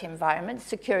 safe work environment,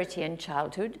 security in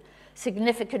childhood,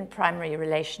 significant primary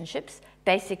relationships,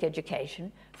 basic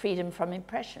education, freedom from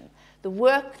oppression. The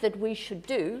work that we should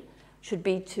do should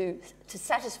be to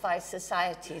satisfy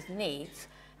society's needs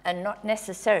and not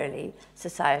necessarily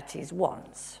society's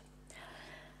wants.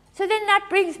 So then that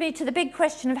brings me to the big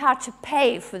question of how to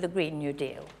pay for the Green New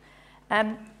Deal.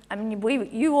 I mean,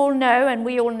 you all know, and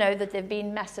we all know, that there have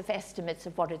been massive estimates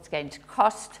of what it's going to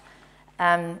cost.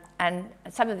 And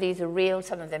some of these are real,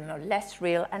 some of them are less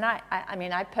real. And I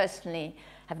mean, I personally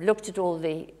have looked at all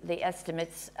the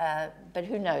estimates, but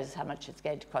who knows how much it's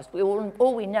going to cost.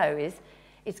 All we know is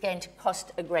it's going to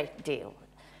cost a great deal.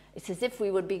 It's as if we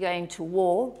would be going to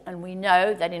war, and we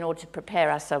know that in order to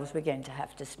prepare ourselves, we're going to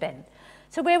have to spend.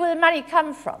 So where will the money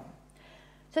come from?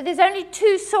 So there's only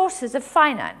two sources of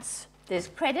finance. There's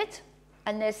credit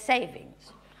and there's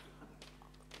savings.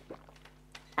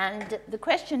 And the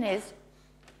question is,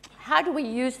 how do we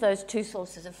use those two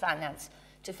sources of finance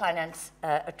to finance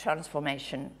a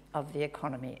transformation of the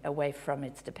economy away from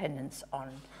its dependence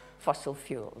on fossil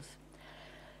fuels?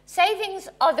 Savings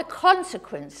are the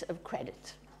consequence of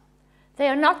credit. They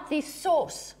are not the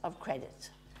source of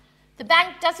credit. The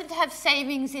bank doesn't have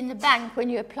savings in the bank when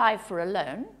you apply for a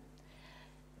loan.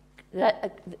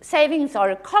 Savings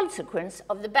are a consequence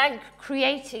of the bank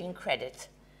creating credit,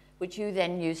 which you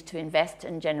then use to invest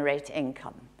and generate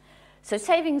income. So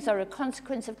savings are a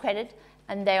consequence of credit,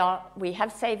 and we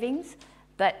have savings,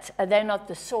 but they're not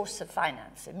the source of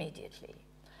finance immediately.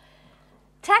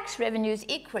 Tax revenues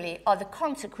equally are the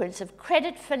consequence of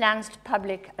credit-financed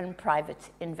public and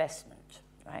private investment,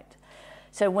 right?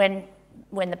 So when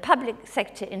the public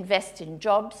sector invests in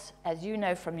jobs, as you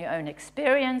know from your own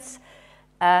experience,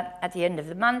 at the end of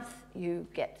the month, you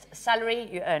get a salary,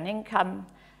 you earn income,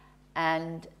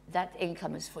 and that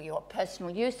income is for your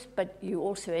personal use, but you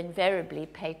also invariably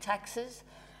pay taxes.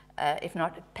 If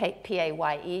not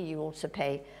PAYE, you also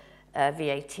pay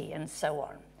VAT and so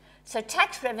on. So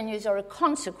tax revenues are a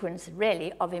consequence,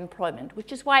 really, of employment,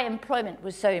 which is why employment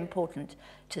was so important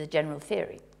to the general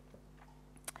theory.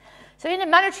 So in a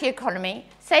monetary economy,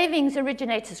 savings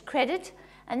originate as credit,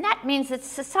 and that means that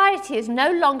society is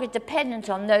no longer dependent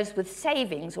on those with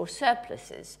savings or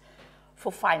surpluses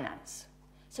for finance.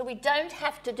 So we don't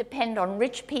have to depend on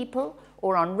rich people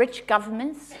or on rich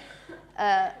governments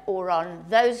or on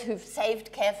those who've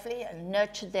saved carefully and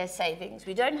nurtured their savings.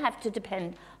 We don't have to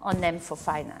depend on them for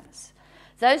finance.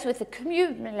 Those with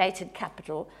accumulated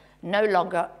capital no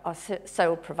longer are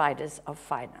sole providers of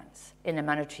finance in a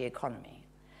monetary economy.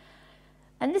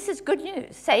 And this is good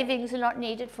news. Savings are not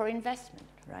needed for investment,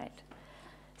 right?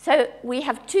 So we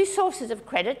have two sources of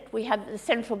credit. We have the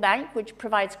central bank, which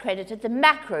provides credit at the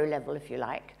macro level, if you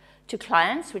like, to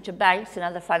clients, which are banks and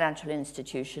other financial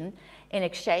institutions, in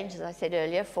exchange, as I said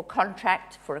earlier, for a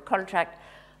contract, for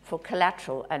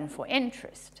collateral, and for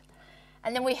interest.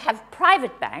 And then we have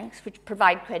private banks, which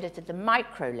provide credit at the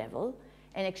micro level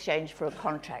in exchange for a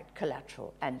contract,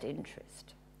 collateral, and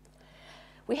interest.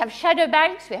 We have shadow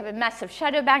banks. We have a massive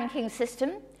shadow banking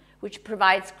system, which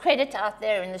provides credit out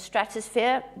there in the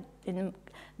stratosphere, in the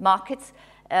markets,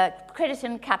 credit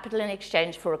and capital in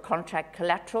exchange for a contract,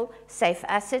 collateral, safe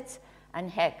assets,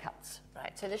 and haircuts.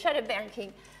 Right? So the shadow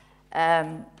banking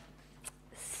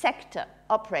sector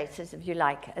operates, as if you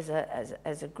like, as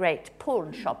a great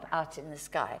pawn shop out in the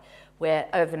sky, where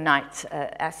overnight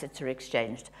assets are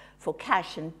exchanged for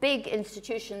cash, and big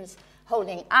institutions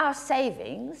holding our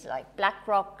savings, like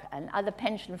BlackRock and other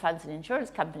pension funds and insurance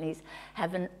companies,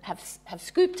 have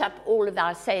scooped up all of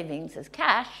our savings as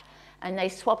cash, and they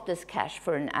swap this cash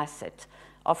for an asset,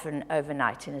 often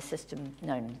overnight in a system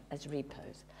known as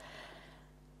repos.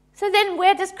 So then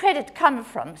where does credit come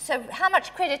from? So how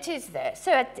much credit is there?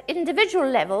 So at the individual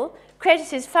level,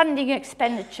 credit is funding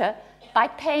expenditure by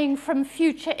paying from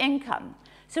future income.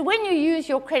 So when you use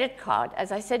your credit card,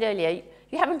 as I said earlier,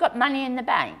 you haven't got money in the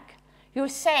bank. You're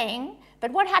saying,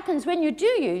 but what happens when you do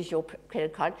use your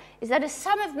credit card is that a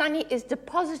sum of money is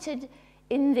deposited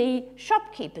in the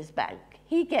shopkeeper's bank.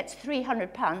 He gets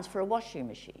 £300 for a washing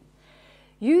machine.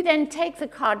 You then take the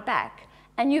card back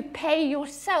and you pay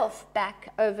yourself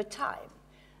back over time.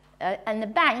 And the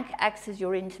bank acts as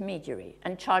your intermediary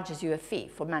and charges you a fee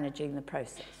for managing the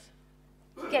process.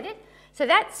 Get it? So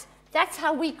that's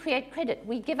how we create credit.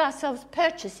 We give ourselves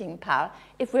purchasing power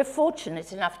if we're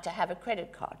fortunate enough to have a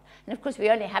credit card. And of course, we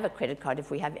only have a credit card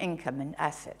if we have income and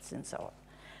assets and so on.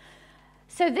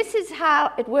 So this is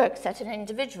how it works at an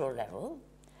individual level.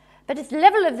 But at the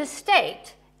level of the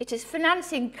state, it is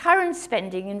financing current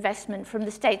spending investment from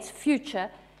the state's future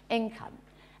income.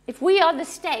 If we are the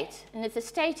state, and if the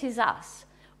state is us,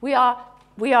 we are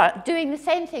doing the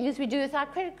same thing as we do with our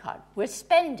credit card. We're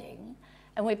spending,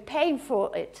 and we're paying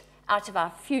for it out of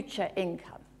our future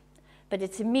income. But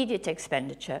it's immediate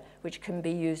expenditure, which can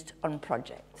be used on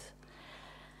projects.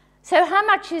 So how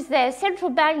much is there?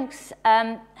 Central banks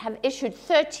have issued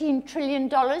 $13 trillion,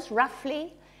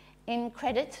 roughly, in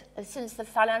credit since the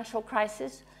financial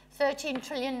crisis. $13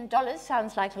 trillion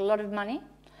sounds like a lot of money,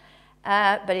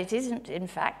 but it isn't, in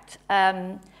fact.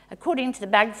 According to the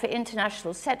Bank for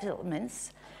International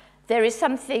Settlements, there is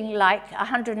something like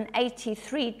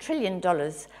 $183 trillion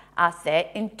out there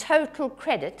in total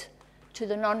credit to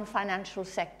the non-financial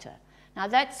sector. Now,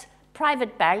 that's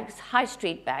private banks, high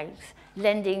street banks,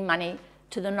 lending money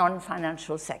to the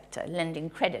non-financial sector, lending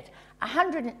credit.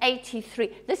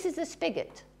 183, this is the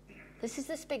spigot. This is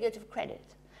the spigot of credit.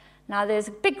 Now, there's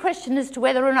a big question as to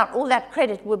whether or not all that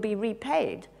credit will be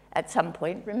repaid at some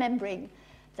point, remembering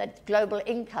that global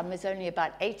income is only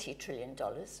about $80 trillion.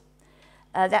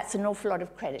 That's an awful lot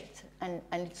of credit, and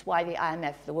it's why the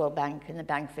IMF, the World Bank, and the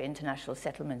Bank for International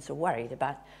Settlements are worried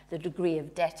about the degree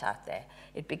of debt out there.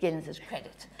 It begins as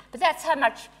credit. But that's how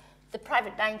much the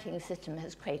private banking system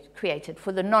has created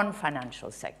for the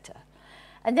non-financial sector.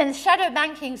 And then the shadow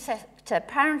banking sector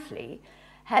apparently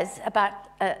has about,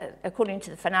 according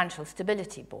to the Financial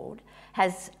Stability Board,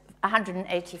 has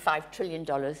 $185 trillion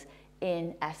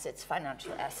in assets,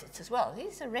 financial assets as well.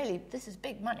 This is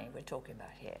big money we're talking about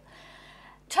here.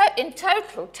 In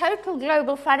total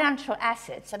global financial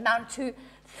assets amount to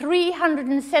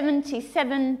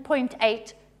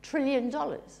 $377.8 trillion.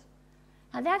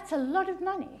 Now that's a lot of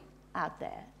money out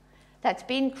there that's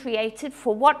been created.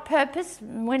 For what purpose?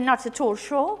 We're not at all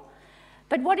sure.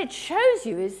 But what it shows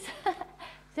you is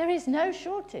there is no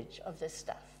shortage of this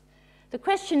stuff. The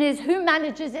question is who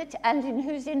manages it and in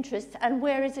whose interest and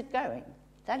where is it going?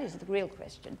 That is the real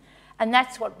question. And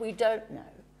that's what we don't know.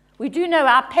 We do know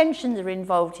our pensions are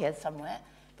involved here somewhere,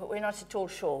 but we're not at all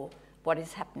sure what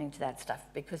is happening to that stuff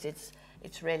because it's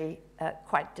really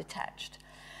quite detached.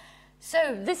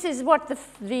 So this is what the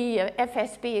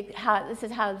FSB, this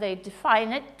is how they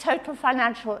define it. Total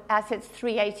financial assets,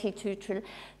 382 trillion.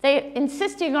 They're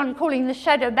insisting on calling the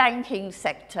shadow banking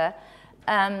sector,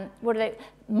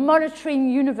 monitoring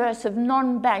universe of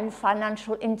non-bank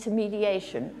financial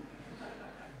intermediation.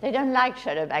 They don't like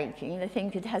shadow banking. They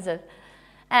think it has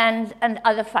and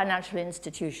other financial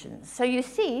institutions. So you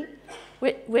see,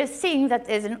 we're seeing that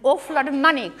there's an awful lot of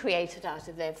money created out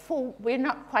of there. We're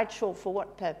not quite sure for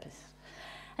what purpose.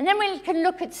 And then we can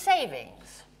look at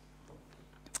savings.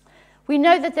 We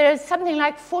know that there is something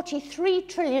like $43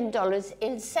 trillion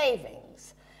in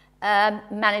savings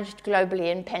managed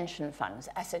globally in pension funds,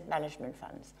 asset management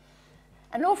funds.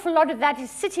 An awful lot of that is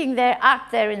sitting there,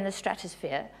 out there in the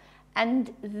stratosphere,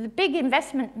 And the big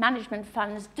investment management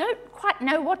funds don't quite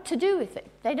know what to do with it.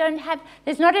 They don't have,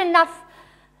 there's not enough,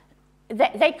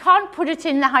 they can't put it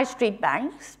in the high street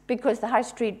banks because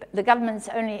the government's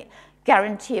only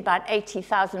guarantee about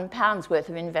 £80,000 worth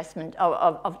of investment,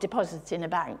 of deposits in a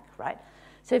bank, right?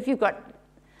 So if you've got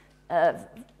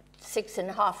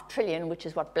 6.5 trillion, which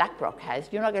is what BlackRock has,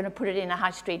 you're not going to put it in a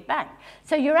high street bank.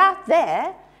 So you're out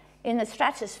there in the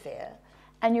stratosphere,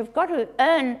 and you've got to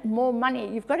earn more money.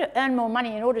 You've got to earn more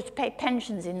money in order to pay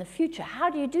pensions in the future. How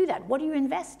do you do that? What do you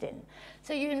invest in?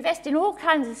 So you invest in all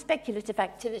kinds of speculative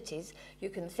activities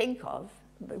you can think of,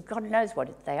 but God knows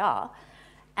what they are,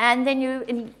 and then you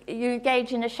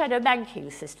engage in a shadow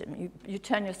banking system. You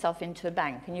turn yourself into a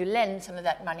bank, and you lend some of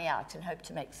that money out and hope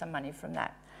to make some money from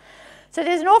that. So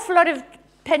there's an awful lot of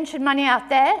pension money out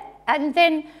there, and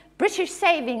then British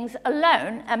savings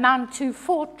alone amount to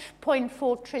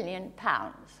 £4.4 trillion.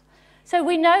 So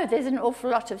we know there's an awful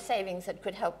lot of savings that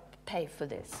could help pay for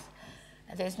this.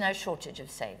 There's no shortage of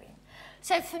saving.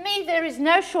 So for me, there is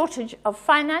no shortage of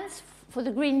finance for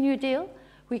the Green New Deal.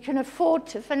 We can afford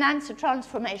to finance a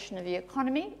transformation of the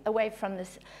economy away from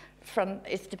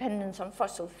its dependence on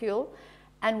fossil fuel,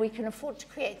 and we can afford to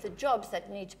create the jobs that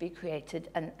need to be created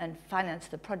and finance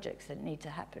the projects that need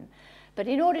to happen. But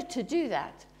in order to do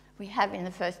that, we have, in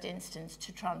the first instance,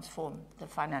 to transform the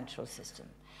financial system.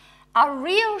 Our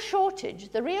real shortage,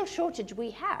 the real shortage we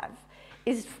have,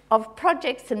 is of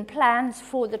projects and plans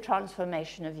for the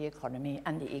transformation of the economy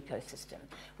and the ecosystem.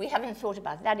 We haven't thought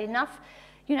about that enough.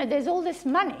 You know, there's all this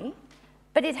money,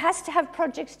 but it has to have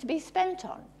projects to be spent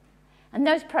on. And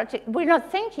those projects, we're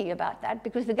not thinking about that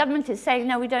because the government is saying,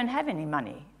 no, we don't have any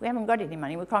money. We haven't got any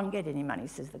money. We can't get any money,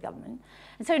 says the government.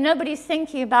 And so nobody's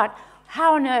thinking about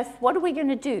how on earth, what are we going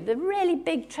to do? The really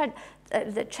big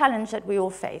the challenge that we all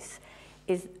face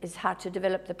is how to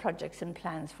develop the projects and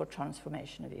plans for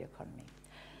transformation of the economy.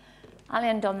 I'll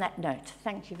end on that note.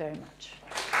 Thank you very much.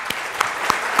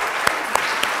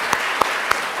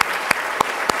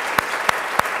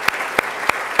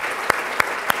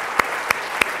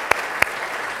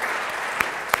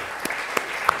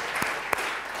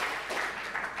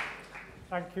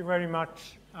 Thank you very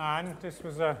much, Anne. This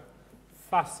was a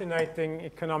fascinating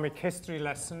economic history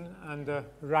lesson and a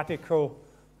radical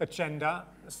agenda.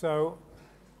 So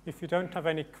if you don't have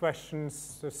any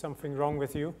questions, there's something wrong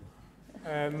with you.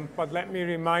 But let me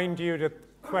remind you that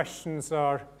questions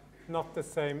are not the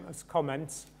same as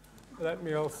comments. Let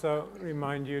me also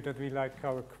remind you that we like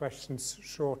our questions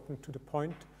short and to the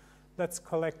point. Let's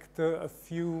collect a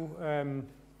few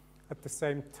at the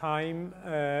same time.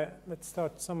 Let's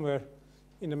start somewhere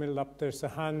in the middle up. There's a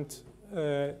hand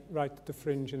right at the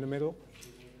fringe in the middle.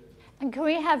 And can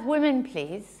we have women,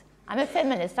 please? I'm a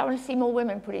feminist. I want to see more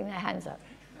women putting their hands up.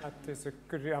 That is a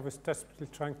good, I was desperately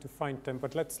trying to find them,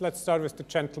 but let's start with the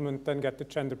gentleman, then get the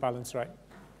gender balance right.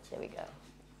 There we go.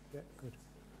 Yeah, good.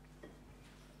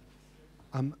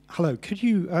 Hello, could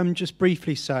you just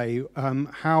briefly say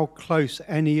how close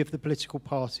any of the political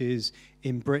parties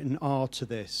in Britain are to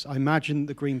this? I imagine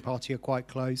the Green Party are quite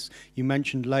close. You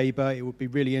mentioned Labour. It would be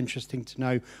really interesting to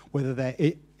know whether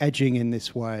they're edging in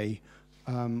this way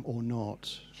or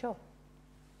not. Sure.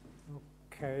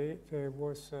 Okay, there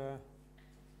was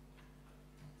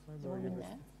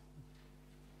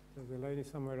there's a lady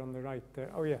somewhere on the right there.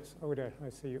 Oh yes, over there, I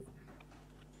see you.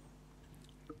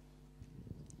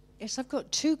 Yes, I've got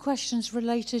two questions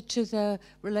related to the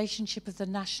relationship of the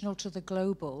national to the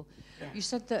global. Yeah. You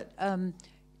said that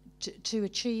to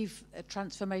achieve a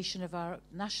transformation of our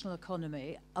national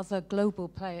economy, other global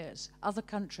players, other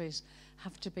countries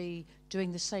have to be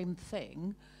doing the same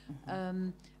thing.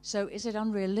 Mm-hmm. So is it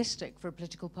unrealistic for a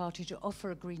political party to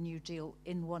offer a Green New Deal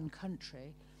in one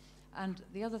country? And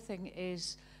the other thing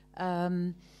is,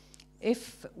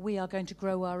 if we are going to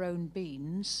grow our own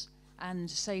beans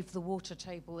and save the water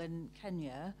table in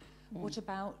Kenya, what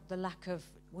about the lack of,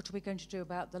 what are we going to do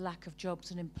about the lack of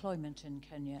jobs and employment in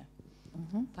Kenya?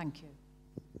 Mm-hmm. Thank you.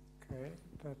 Okay,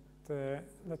 but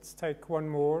let's take one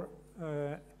more.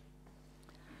 Is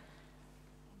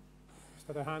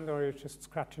that a hand or you're just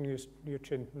scratching your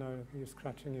chin? No, you're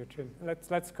scratching your chin.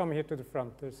 Let's come here to the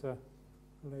front. There's a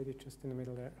lady just in the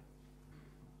middle there.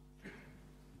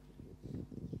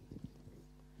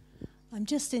 I'm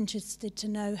just interested to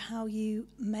know how you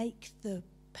make the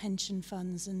pension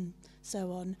funds and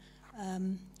so on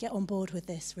get on board with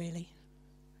this, really.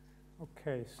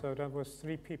 Okay, so that was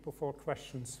 3 people, 4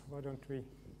 questions. Why don't we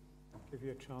give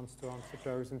you a chance to answer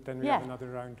those, and then we have another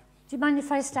round. Do you mind if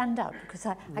I stand up? Because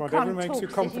I can't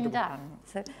talk sitting down.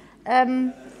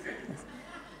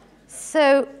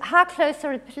 So how close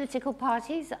are the political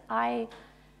parties?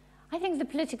 I think the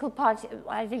political party,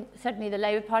 I think certainly the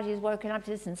Labour Party has woken up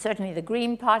to this, and certainly the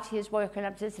Green Party has woken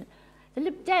up to this. The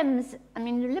Lib Dems, I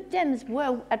mean, the Lib Dems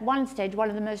were at one stage one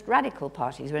of the most radical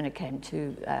parties when it came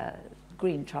to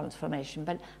green transformation,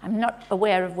 but I'm not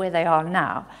aware of where they are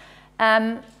now.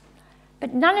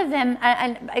 But none of them,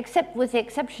 and except with the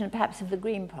exception perhaps of the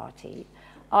Green Party,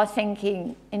 are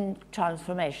thinking in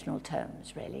transformational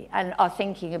terms, really, and are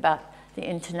thinking about the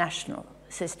international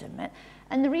system.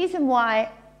 And the reason why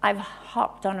I've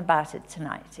harped on about it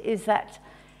tonight is that,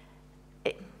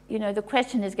 you know, the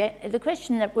question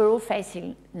that we're all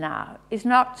facing now is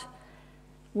not,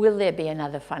 will there be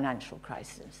another financial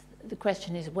crisis? The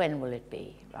question is, when will it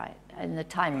be, right? And the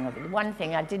timing of it. One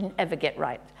thing I didn't ever get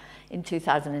right in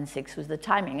 2006 was the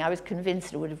timing. I was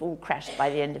convinced it would have all crashed by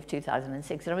the end of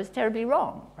 2006, and I was terribly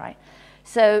wrong, right?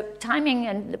 So timing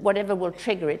and whatever will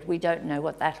trigger it, we don't know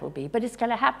what that will be, but it's going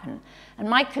to happen. And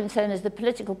my concern is the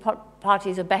political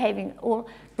parties are behaving,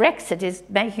 Brexit is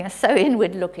making us so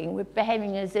inward-looking, we're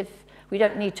behaving as if we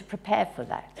don't need to prepare for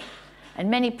that.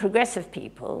 And many progressive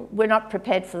people were not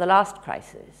prepared for the last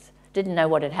crisis, didn't know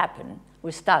what had happened,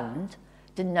 were stunned,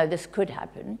 didn't know this could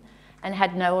happen, and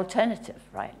had no alternative,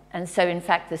 right? And so, in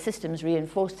fact, the system's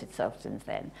reinforced itself since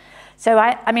then. So,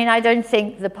 I mean, I don't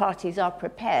think the parties are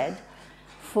prepared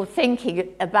for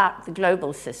thinking about the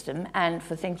global system and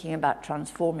for thinking about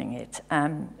transforming it.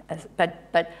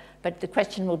 But the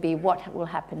question will be, what will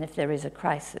happen if there is a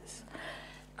crisis?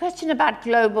 The question about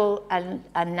global and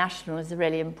national is a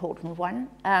really important one.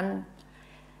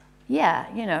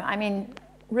 Yeah, you know, I mean,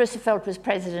 Roosevelt was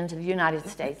president of the United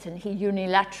States, and he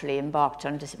unilaterally embarked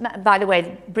on this. By the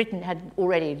way, Britain had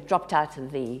already dropped out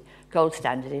of the gold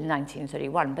standard in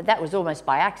 1931, but that was almost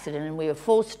by accident, and we were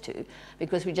forced to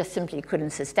because we just simply couldn't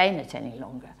sustain it any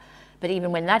longer. But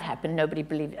even when that happened, nobody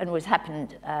believed, and it was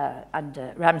happened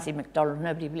under Ramsay MacDonald,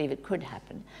 nobody believed it could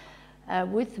happen.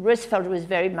 With Roosevelt, it was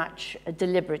very much a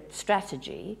deliberate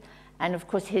strategy. And of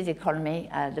course, his economy,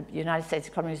 the United States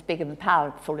economy, was big and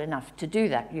powerful enough to do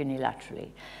that unilaterally.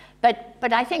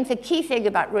 But I think the key thing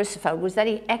about Roosevelt was that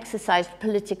he exercised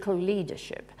political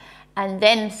leadership and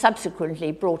then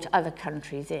subsequently brought other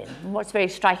countries in. And what's very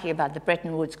striking about the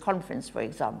Bretton Woods Conference, for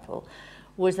example,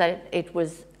 was that it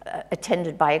was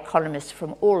attended by economists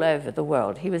from all over the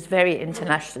world. He was very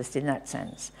internationalist in that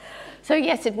sense. So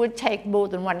yes, it would take more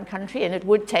than one country, and it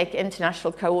would take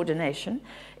international coordination.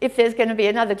 If there's going to be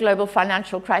another global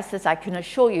financial crisis, I can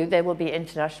assure you there will be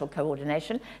international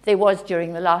coordination. There was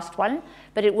during the last one,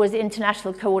 but it was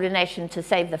international coordination to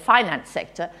save the finance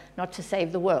sector, not to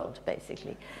save the world,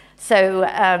 basically.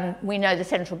 So we know the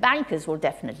central bankers will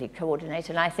definitely coordinate,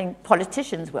 and I think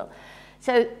politicians will.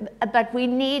 So, but we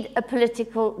need the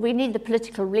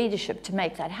political leadership to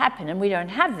make that happen, and we don't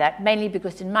have that, mainly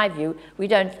because, in my view, we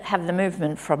don't have the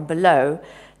movement from below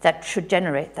that should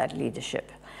generate that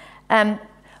leadership. And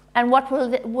what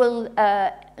will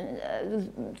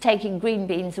taking green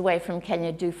beans away from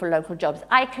Kenya do for local jobs?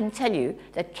 I can tell you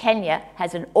that Kenya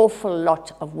has an awful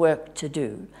lot of work to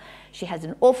do. She has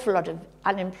an awful lot of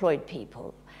unemployed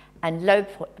people and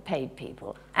low-paid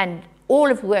people, and all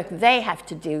of the work they have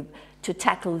to do to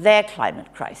tackle their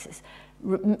climate crisis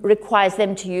requires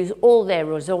them to use all their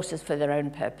resources for their own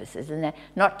purposes and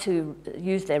not to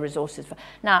use their resources for...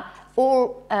 Now,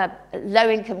 all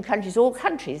low-income countries, all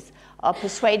countries, are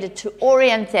persuaded to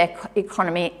orient their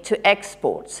economy to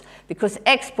exports because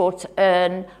exports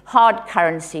earn hard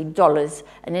currency, dollars,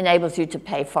 and enables you to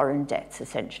pay foreign debts,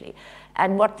 essentially.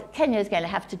 And what Kenya is going to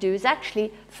have to do is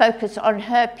actually focus on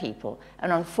her people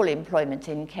and on full employment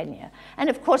in Kenya. And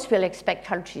of course, we'll expect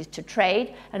countries to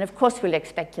trade, and of course, we'll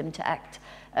expect them to act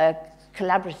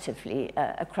collaboratively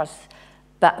across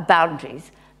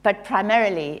boundaries. But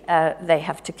primarily, they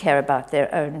have to care about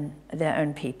their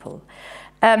own people.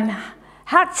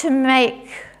 How to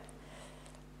make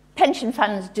pension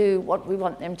funds do what we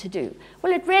want them to do?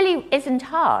 Well, it really isn't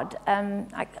hard.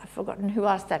 I've forgotten who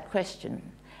asked that question.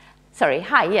 Sorry,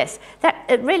 hi, yes.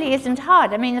 It really isn't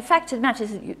hard. I mean, the fact of the matter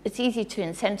is it's easy to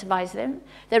incentivize them.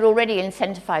 They're already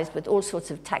incentivized with all sorts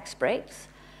of tax breaks.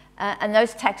 And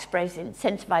those tax breaks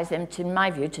incentivize them, to, in my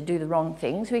view, to do the wrong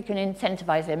things. We can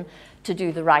incentivize them to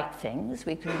do the right things.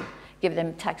 We can give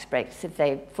them tax breaks if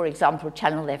they, for example,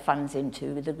 channel their funds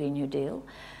into the Green New Deal.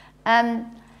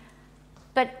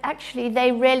 But actually,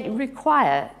 they really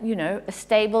require, you know, a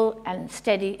stable and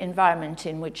steady environment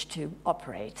in which to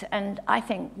operate, and I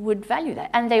think would value that.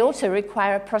 And they also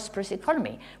require a prosperous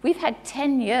economy. We've had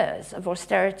 10 years of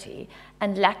austerity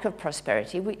and lack of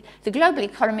prosperity. The global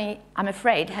economy, I'm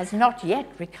afraid, has not yet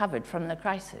recovered from the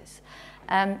crisis.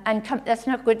 And that's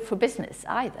not good for business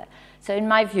either. So in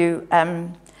my view,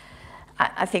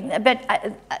 I think, but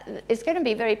it's going to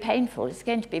be very painful. It's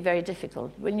going to be very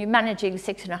difficult. When you're managing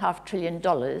 $6.5 trillion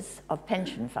of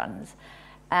pension funds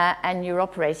and you're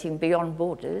operating beyond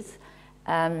borders,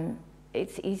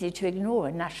 it's easy to ignore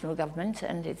a national government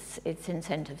and its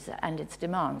incentives and its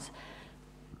demands.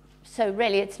 So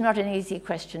really, it's not an easy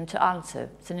question to answer.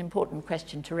 It's an important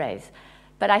question to raise.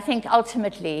 But I think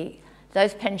ultimately,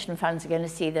 those pension funds are going to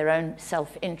see their own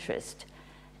self-interest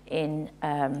in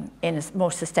a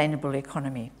more sustainable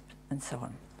economy and so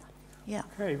on. Yeah.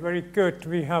 Okay, very good.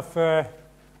 We have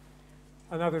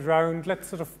another round. Let's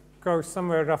sort of go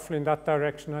somewhere roughly in that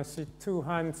direction. I see 2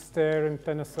 hands there and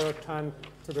then a 3rd hand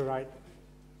to the right.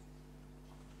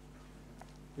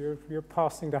 You're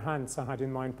passing the hands I had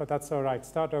in mind, but that's all right.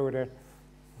 Start over there.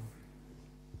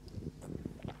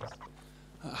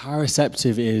 How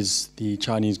receptive is the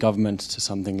Chinese government to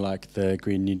something like the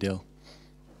Green New Deal?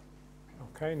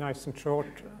 Okay, nice and short.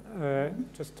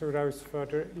 Just 2 rows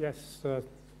further. Yes,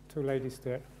 2 ladies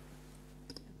there.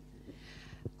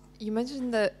 You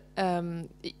mentioned that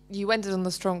you ended on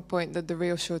the strong point that the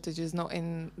real shortage is not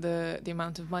in the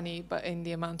amount of money, but in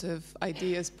the amount of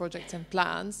ideas, projects and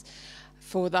plans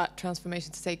for that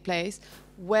transformation to take place.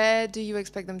 Where do you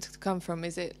expect them to come from?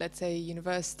 Is it, let's say,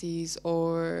 universities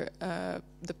or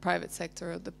the private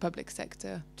sector or the public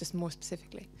sector, just more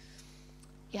specifically?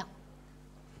 Yeah.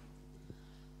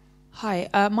 Hi,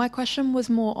 my question was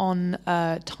more on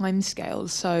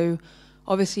timescales. So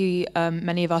obviously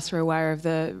many of us are aware of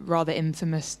the rather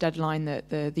infamous deadline that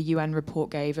the UN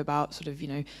report gave about sort of,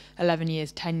 11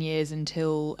 years, 10 years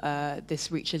until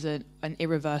this reaches an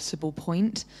irreversible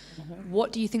point. Mm-hmm.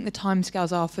 What do you think the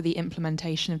timescales are for the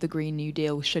implementation of the Green New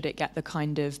Deal, should it get the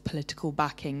kind of political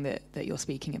backing that you're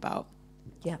speaking about?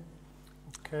 Yeah.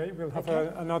 Okay, we'll have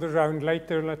another round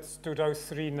later. Let's do those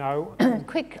 3 now.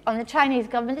 Quick on the Chinese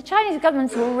government. The Chinese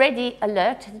government's already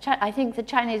alert. I think the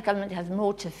Chinese government has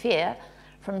more to fear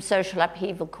from social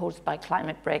upheaval caused by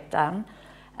climate breakdown.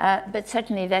 But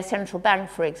certainly their central bank,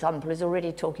 for example, is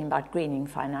already talking about greening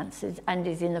finances and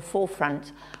is in the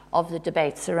forefront of the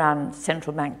debates around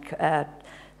central bank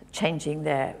changing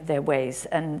their ways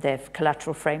and their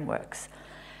collateral frameworks.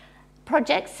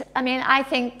 Projects, I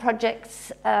think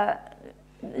projects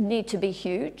need to be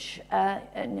huge.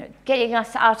 Getting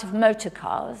us out of motor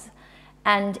cars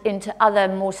and into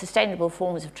other more sustainable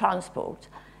forms of transport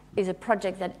is a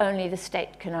project that only the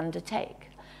state can undertake.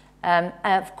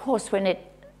 Of course, when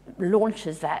it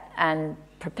launches that and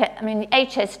the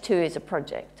HS2 is a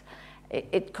project.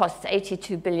 It costs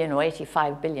 82 billion or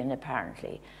 85 billion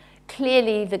apparently.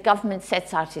 Clearly, the government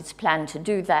sets out its plan to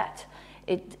do that.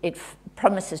 It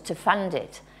promises to fund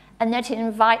it, and that it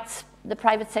invites the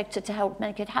private sector to help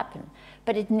make it happen.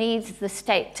 But it needs the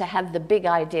state to have the big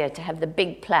idea, to have the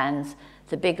big plans,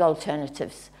 the big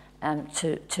alternatives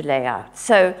to lay out.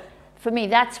 So for me,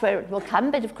 that's where it will come.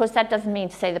 But of course, that doesn't mean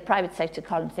to say the private sector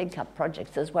can't think up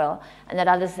projects as well, and that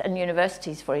others and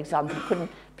universities, for example, couldn't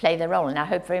play their role. And I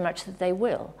hope very much that they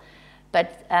will.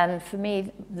 But for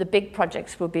me, the big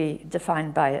projects will be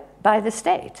defined by the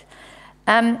state.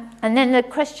 And then the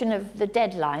question of the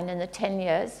deadline and the 10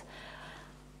 years.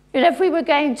 If we were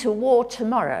going to war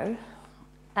tomorrow,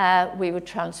 we would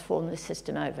transform the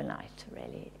system overnight,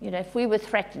 really. If we were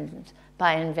threatened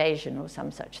by invasion or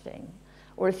some such thing,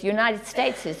 or if the United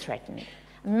States is threatened,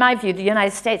 in my view, the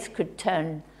United States could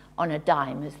turn on a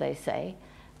dime, as they say,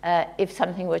 if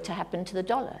something were to happen to the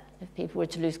dollar, if people were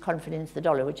to lose confidence in the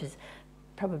dollar, which is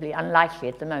probably unlikely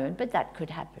at the moment, but that could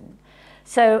happen.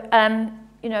 So,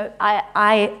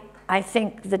 I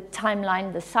think the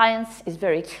timeline, the science is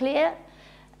very clear.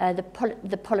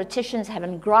 The politicians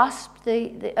haven't grasped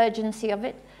the urgency of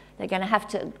it. They're going to have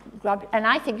to grab it. And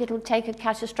I think it'll take a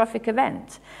catastrophic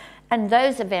event. And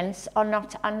those events are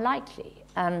not unlikely.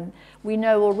 We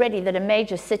know already that a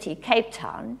major city, Cape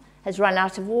Town, has run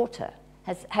out of water,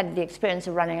 has had the experience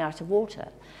of running out of water.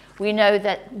 We know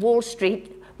that Wall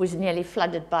Street was nearly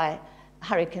flooded by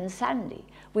Hurricane Sandy.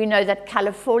 We know that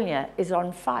California is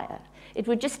on fire. It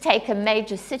would just take a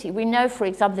major city. We know, for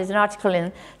example, there's an article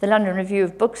in the London Review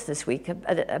of Books this week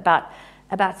about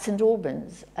St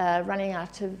Albans running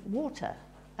out of water,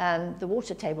 the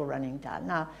water table running down.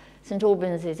 Now, St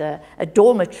Albans is a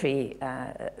dormitory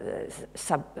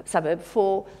suburb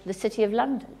for the City of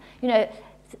London.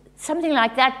 Something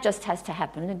like that just has to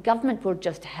happen. The government will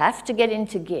just have to get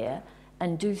into gear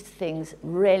and do things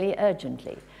really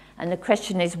urgently. And the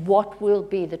question is, what will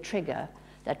be the trigger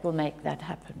that will make that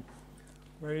happen?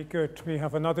 Very good. We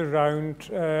have another round.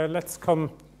 Let's come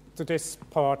to this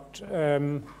part,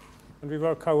 and we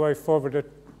work our way forward. There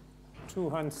are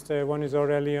 2 hands there. One is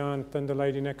Aurelia, and then the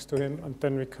lady next to him, and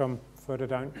then we come further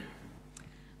down.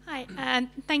 Hi. And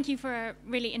thank you for a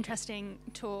really interesting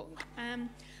talk. I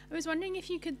was wondering if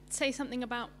you could say something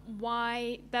about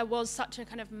why there was such a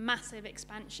kind of massive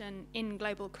expansion in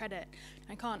global credit.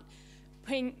 I can't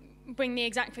bring the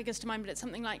exact figures to mind, but it's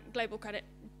something like global credit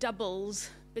doubles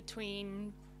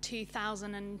between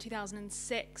 2000 and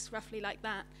 2006, roughly like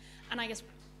that. And I guess,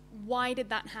 why did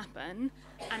that happen?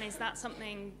 And is that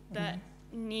something that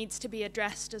needs to be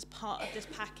addressed as part of this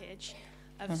package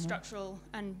of structural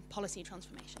and policy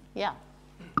transformation? Yeah.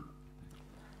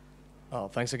 Oh,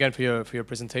 thanks again for your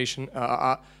presentation.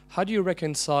 How do you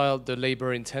reconcile the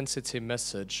labor intensity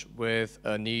message with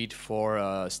a need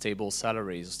for stable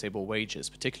salaries, stable wages,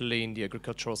 particularly in the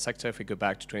agricultural sector? If we go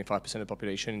back to 25% of the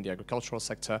population in the agricultural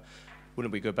sector,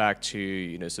 wouldn't we go back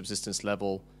to subsistence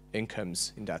level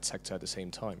incomes in that sector at the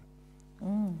same time?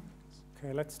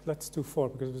 Okay, let's do 4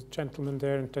 because there's a gentleman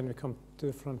there, and then we come to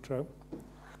the front row.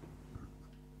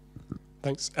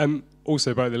 Thanks.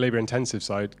 Also about the labour-intensive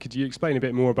side, could you explain a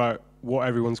bit more about what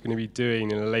everyone's going to be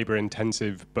doing in a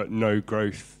labour-intensive but no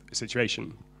growth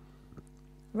situation?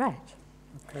 Right.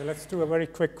 Okay, let's do a very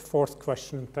quick 4th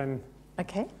question, and then,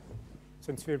 Okay.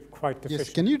 since we're quite efficient. Yes,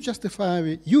 can you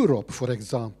justify Europe, for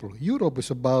example? Europe is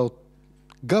about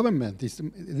government.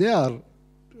 They are,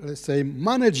 let's say,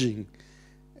 managing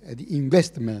the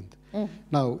investment.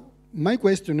 Now, my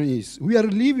question is, we are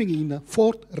living in a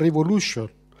 4th revolution.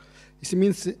 This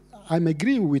means I'm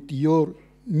agreeing with your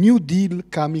New Deal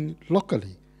coming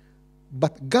locally.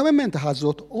 But government has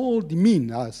not all the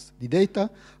means, as the data,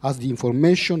 as the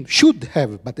information should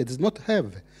have, but it does not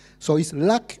have. So it's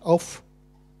lack of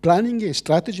planning and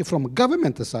strategy from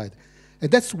government side.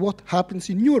 And that's what happens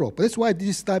in Europe. That's why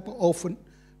this type of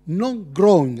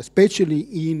non-growing, especially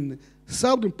in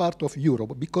southern part of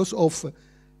Europe, because of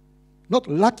not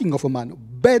lacking of money,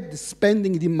 bad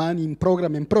spending the money in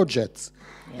program and projects.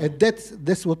 Yeah. And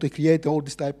that's what create all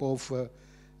this type of,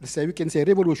 let's say, we can say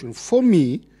revolution. For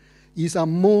me, is a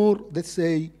more, let's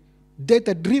say,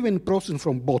 data-driven process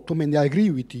from bottom, and I agree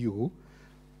with you,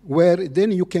 where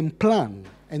then you can plan,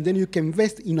 and then you can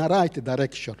invest in a right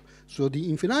direction. So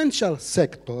the financial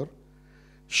sector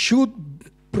should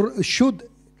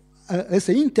let's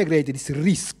say, integrate this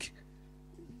risk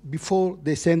before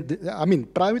they send,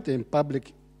 private and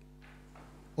public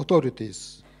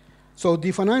authorities. So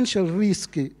the financial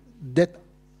risk that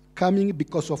coming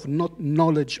because of not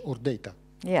knowledge or data.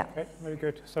 Yeah. Okay, very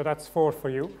good. So that's 4 for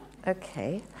you.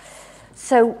 Okay.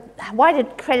 So why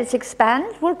did credit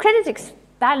expand? Well, credit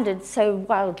expanded so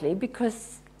wildly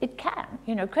because it can.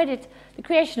 Credit, the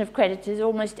creation of credit is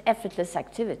almost effortless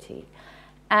activity.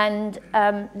 And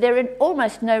there are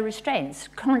almost no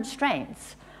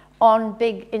constraints on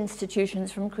big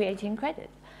institutions from creating credit.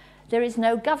 There is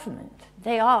no government.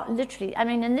 They are literally,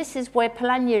 and this is where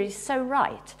Polanyi is so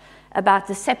right about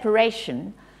the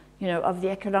separation, of the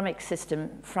economic system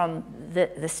from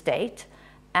the state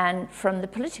and from the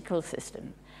political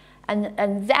system.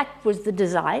 And that was the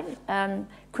design.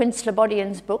 Quint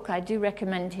Slobodian's book, I do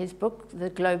recommend his book,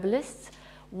 The Globalists,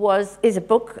 is a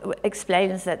book,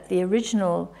 explains that the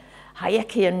original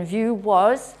Hayekian view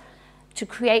was to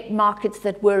create markets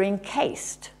that were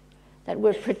encased, that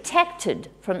were protected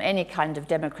from any kind of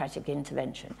democratic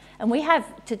intervention. And we have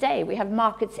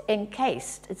markets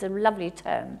encased, it's a lovely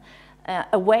term,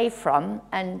 away from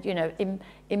and,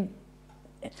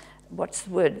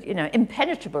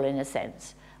 impenetrable in a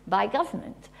sense by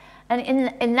government. And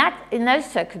in those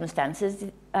circumstances,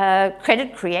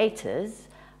 credit creators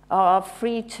are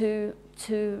free to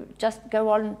just go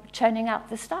on churning out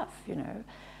the stuff,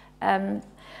 and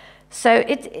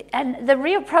the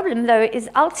real problem, though, is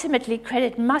ultimately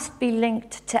credit must be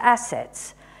linked to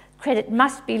assets. Credit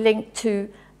must be linked to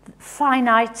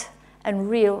finite and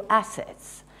real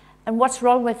assets. And what's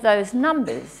wrong with those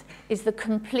numbers is the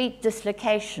complete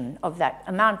dislocation of that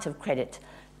amount of credit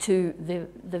to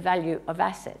the value of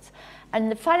assets.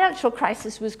 And the financial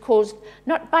crisis was caused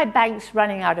not by banks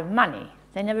running out of money.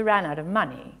 They never ran out of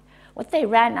money. What they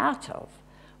ran out of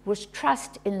was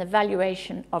trust in the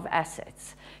valuation of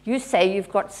assets. You say you've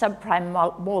got subprime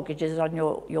mortgages on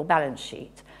your balance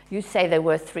sheet. You say they're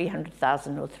worth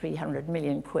 300,000 or 300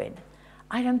 million quid.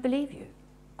 I don't believe you.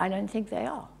 I don't think they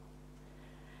are.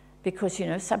 Because,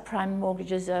 subprime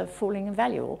mortgages are falling in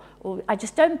value. Or I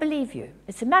just don't believe you.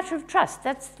 It's a matter of trust.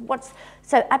 That's what's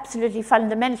so absolutely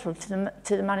fundamental to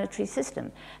the monetary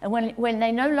system. And when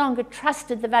they no longer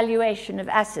trusted the valuation of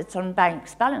assets on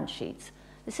banks' balance sheets,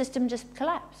 the system just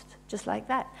collapsed, just like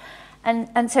that.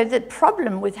 And so the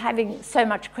problem with having so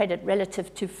much credit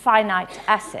relative to finite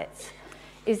assets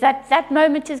is that that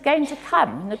moment is going to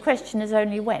come. And the question is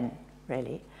only when,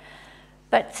 really.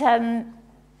 But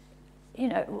you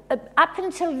know, up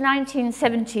until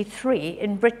 1973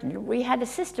 in Britain, we had a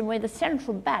system where the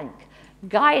central bank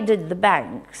guided the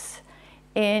banks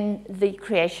in the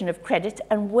creation of credit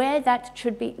and where that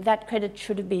credit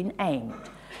should have been aimed.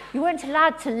 You weren't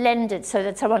allowed to lend it so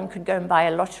that someone could go and buy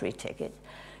a lottery ticket.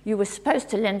 You were supposed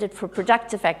to lend it for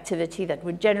productive activity that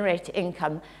would generate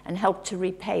income and help to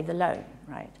repay the loan,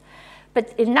 right? But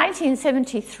in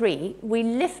 1973, we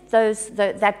lift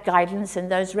that guidance and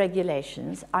those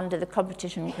regulations under the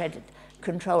Competition and Credit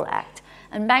Control Act.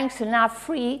 And banks are now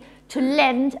free to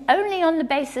lend only on the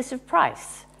basis of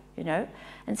price, you know.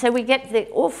 And so we get the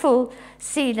awful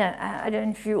scene, I don't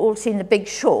know if you've all seen The Big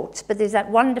Short, but there's that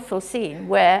wonderful scene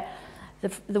where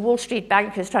the Wall Street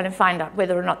banker is trying to find out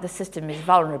whether or not the system is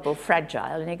vulnerable,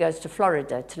 fragile, and he goes to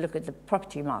Florida to look at the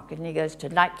property market, and he goes to a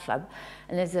nightclub,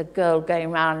 and there's a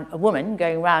woman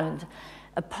going around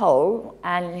a pole,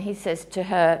 and he says to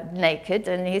her, naked,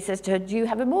 and he says to her, do you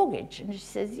have a mortgage? And she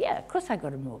says, yeah, of course I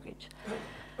got a mortgage.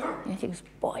 And he thinks,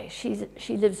 boy,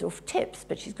 she lives off tips,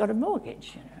 but she's got a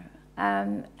mortgage, you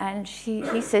know. And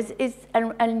he says,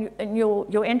 and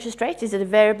your interest rate, is it a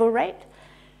variable rate?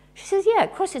 She says, yeah,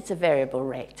 of course it's a variable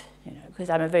rate, you know, because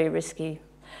I'm a very risky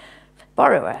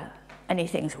borrower. And he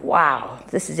thinks, wow,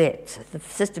 this is it. The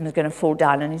system is going to fall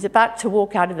down. And he's about to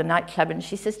walk out of the nightclub, and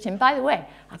she says to him, by the way,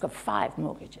 I've got 5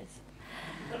 mortgages.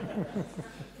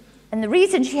 And the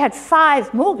reason she had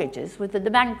 5 mortgages was that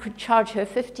the bank could charge her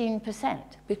 15%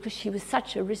 because she was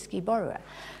such a risky borrower.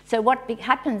 So what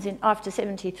happens after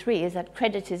 73 is that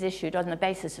credit is issued on the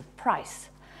basis of price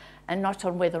and not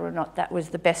on whether or not that was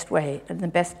the best way and the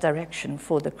best direction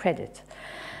for the credit.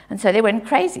 And so they went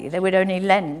crazy. They would only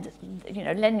lend, you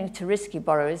know, lending to risky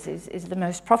borrowers is the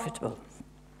most profitable.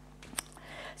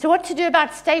 So what to do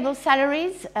about stable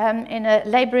salaries in a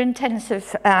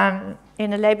labor-intensive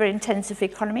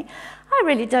economy? I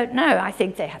really don't know. I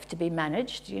think they have to be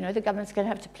managed. You know, the government's going to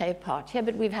have to play a part here,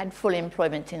 but we've had full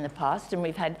employment in the past, and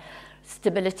we've had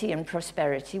stability and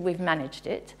prosperity. We've managed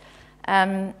it.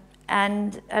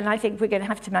 And I think we're going to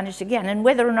have to manage again. And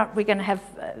whether or not we're going to have,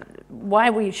 why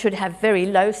we should have very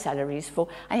low salaries for,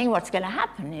 I think what's going to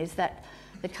happen is that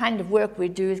the kind of work we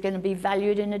do is going to be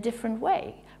valued in a different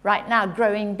way. Right now,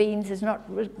 growing beans is not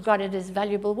regarded as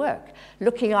valuable work.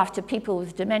 Looking after people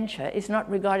with dementia is not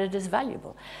regarded as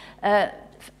valuable.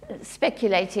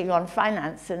 Speculating on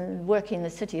finance and working in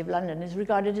the City of London is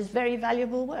regarded as very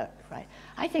valuable work, right?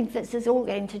 I think this is all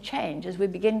going to change as we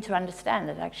begin to understand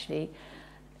that actually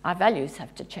our values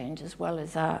have to change as well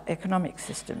as our economic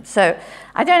system. So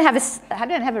I don't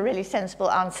have a really sensible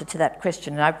answer to that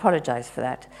question, and I apologize for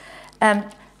that.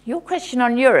 Your question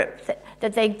on Europe,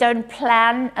 that they don't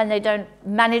plan and they don't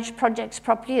manage projects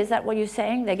properly, is that what you're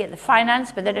saying? They get the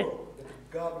finance, but they don't...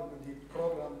 The government, the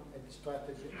program and the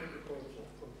strategy and the project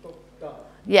from top down.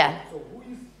 Yeah. So who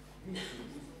is this?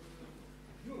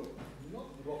 Europe,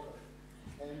 not the local.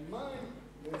 And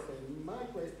my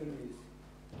question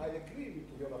is, I agree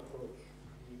with your approach.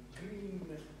 The Green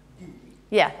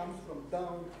Deal comes from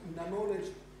down in a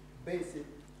knowledge-based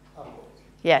approach.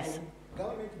 Yes. So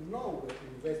government know where to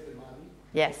invest the money.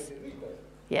 Yes.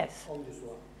 Yes. On this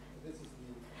one. This is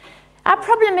Our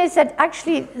problem is that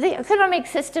actually the economic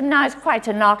system now is quite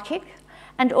anarchic,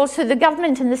 and also the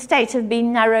government and the state have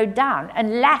been narrowed down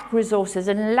and lack resources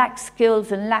and lack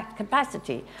skills and lack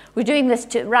capacity. We're doing this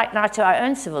right now to our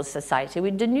own civil society.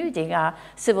 We're denuding our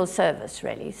civil service,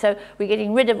 really. So we're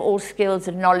getting rid of all skills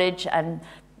and knowledge and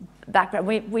background.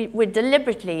 We're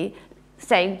deliberately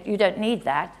saying you don't need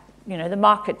that. You know, the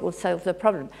market will solve the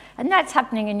problem. And that's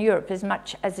happening in Europe as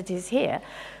much as it is here.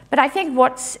 But I think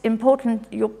what's important,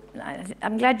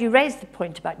 I'm glad you raised the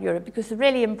point about Europe, because the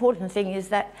really important thing is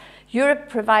that Europe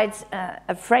provides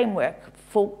a framework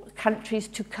for countries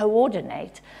to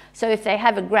coordinate. So if they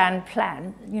have a grand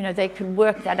plan, you know, they can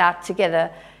work that out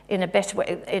together in a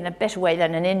better way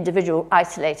than an individual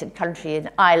isolated country, an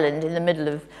island in the middle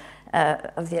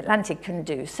of the Atlantic can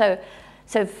do. So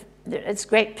it's a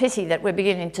great pity that we're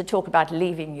beginning to talk about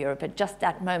leaving Europe at just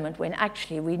that moment when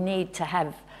actually we need to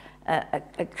have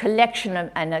a collection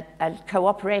and a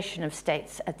cooperation of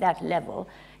states at that level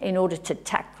in order to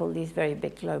tackle these very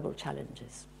big global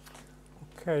challenges.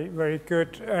 Okay, very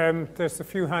good. There's a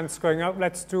few hands going up.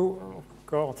 Let's do, oh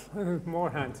God,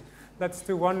 more hands. Let's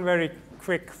do one very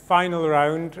quick final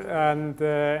round. And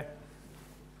I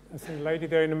think the lady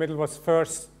there in the middle was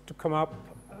first to come up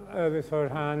with her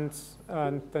hands,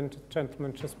 and then the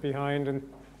gentleman just behind, and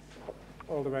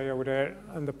all the way over there.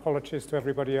 And apologies to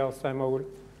everybody else. I'm old.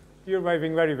 You're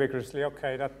waving very vigorously.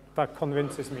 Okay, that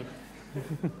convinces me.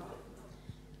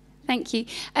 Thank you.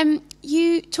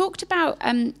 You talked about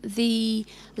the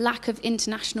lack of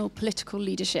international political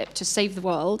leadership to save the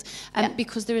world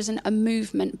because there isn't a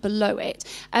movement below it.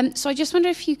 So I just wonder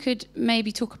if you could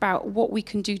maybe talk about what we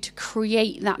can do to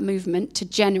create that movement, to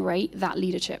generate that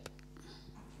leadership.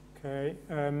 Okay.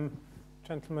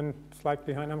 Gentleman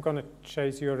slightly behind. I'm going to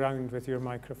chase you around with your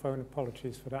microphone.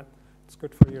 Apologies for that. It's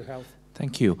good for your health.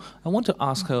 Thank you. I want to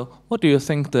ask her, what do you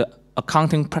think the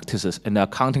accounting practices in the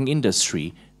accounting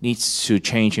industry needs to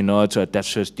change in order to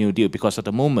adapt to this New Deal? Because at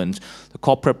the moment, the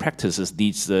corporate practices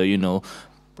needs, to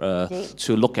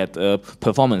look at the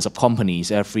performance of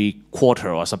companies every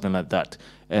quarter or something like that.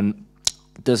 And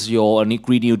does your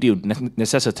Green New Deal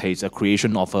necessitate a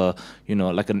creation of a,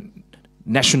 like a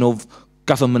national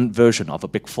government version of a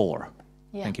Big Four?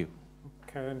 Yeah. Thank you.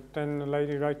 Okay, and then the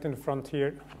lady right in the front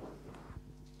here.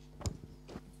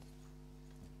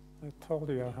 I told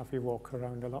you I'll have you walk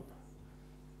around a lot.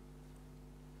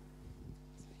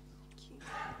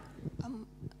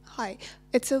 Hi,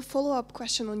 it's a follow-up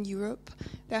question on Europe.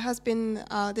 There has been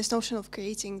this notion of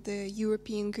creating the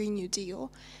European Green New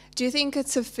Deal. Do you think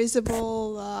it's a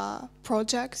feasible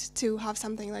project to have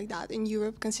something like that in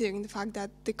Europe, considering the fact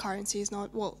that the currency is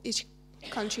not, well, each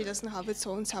country doesn't have its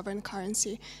own sovereign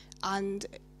currency, and,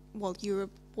 well,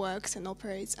 Europe works and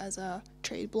operates as a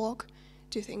trade bloc?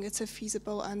 Do you think it's a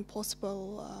feasible and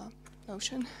possible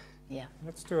notion? Yeah.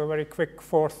 Let's do a very quick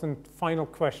fourth and final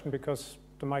question, because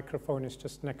the microphone is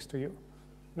just next to you.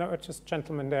 No, it's just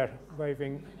gentleman there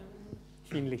waving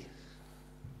keenly.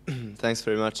 Thanks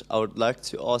very much. I would like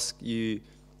to ask, you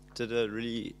did a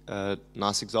really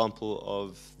nice example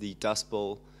of the Dust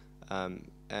Bowl,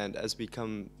 and as we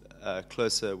come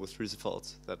closer with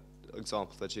Roosevelt, that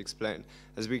example that you explained,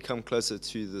 as we come closer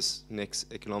to this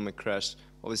next economic crash,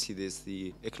 obviously there's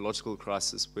the ecological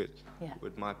crisis,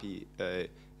 which might be an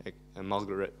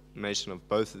amalgamation of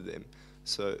both of them.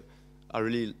 So I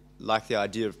really like the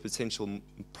idea of potential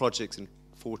projects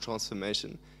for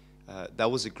transformation. That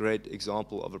was a great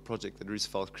example of a project that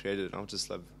Roosevelt created, and I would just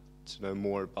love to know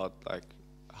more about like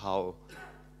how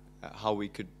we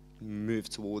could move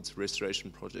towards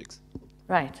restoration projects.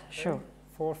 Right, sure.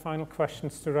 4 final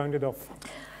questions to round it off.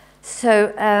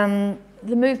 So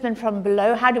the movement from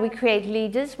below, how do we create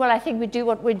leaders? Well, I think we do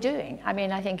what we're doing. I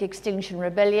mean, I think Extinction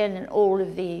Rebellion and all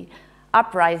of the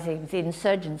uprisings, the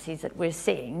insurgencies that we're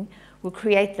seeing will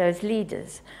create those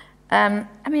leaders. I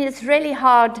mean, it's really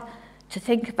hard to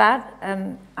think about.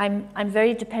 I'm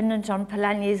very dependent on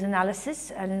Polanyi's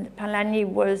analysis, and Polanyi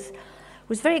was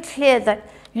very clear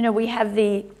that, we have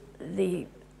the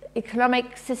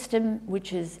economic system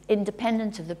which is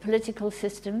independent of the political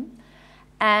system,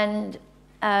 and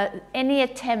any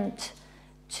attempt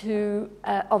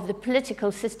of the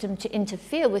political system to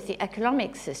interfere with the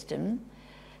economic system,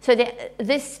 so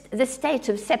this state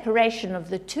of separation of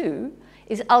the two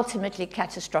is ultimately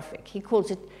catastrophic.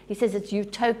 He says it's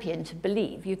utopian to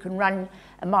believe you can run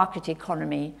a market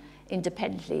economy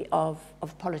independently of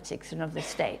politics and of the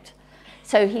state.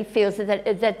 So he feels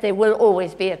that there will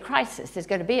always be a crisis. There's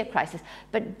going to be a crisis.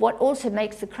 But what also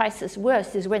makes the crisis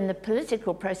worse is when the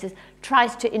political process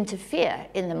tries to interfere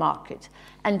in the market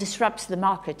and disrupts the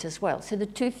market as well. So the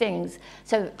two things,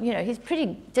 he's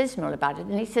pretty dismal about it.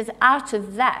 And he says out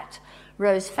of that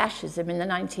rose fascism in the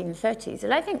 1930s.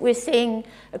 And I think we're seeing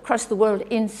across the world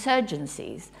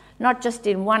insurgencies, not just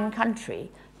in one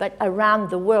country, but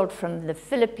around the world, from the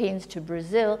Philippines to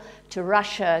Brazil to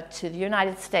Russia to the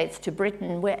United States to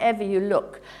Britain, wherever you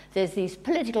look, there's these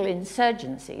political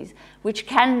insurgencies which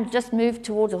can just move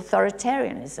towards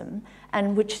authoritarianism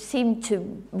and which seem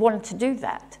to want to do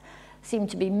that, seem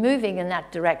to be moving in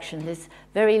that direction. There's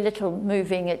very little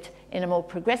moving it in a more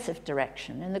progressive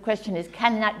direction. And the question is,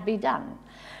 can that be done?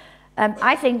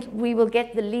 I think we will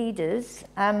get the leaders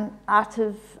out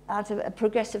of a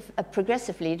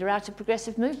progressive leader, out of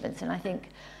progressive movements. And I think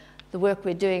the work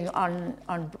we're doing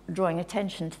on drawing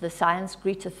attention to the science,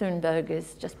 Greta Thunberg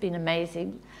has just been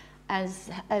amazing, as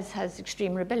has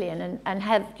Extreme Rebellion.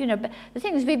 But the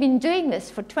thing is, we've been doing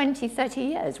this for 20, 30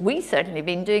 years. We've certainly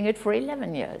been doing it for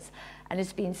 11 years. And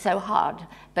it's been so hard.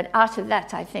 But out of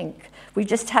that, I think we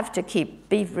just have to keep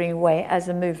beavering away as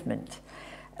a movement.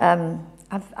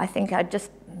 I think I just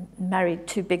married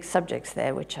 2 big subjects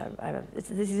there,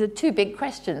 these are 2 big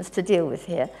questions to deal with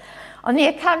here. On the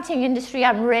accounting industry,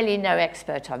 I'm really no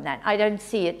expert on that. I don't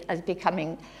see it as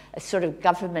becoming a sort of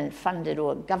government-funded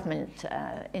or government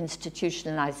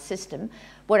institutionalized system.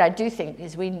 What I do think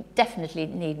is we definitely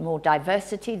need more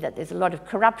diversity, that there's a lot of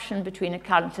corruption between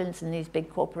accountants and these big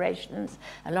corporations,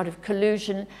 a lot of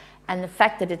collusion, and the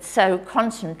fact that it's so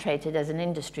concentrated as an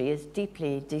industry is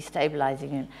deeply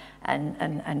destabilizing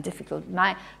and difficult.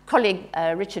 My colleague,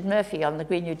 Richard Murphy, on the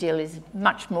Green New Deal is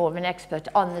much more of an expert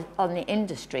on the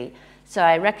industry. So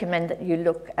I recommend that you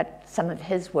look at some of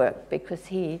his work because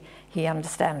he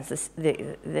understands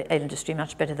the industry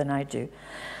much better than I do.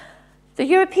 The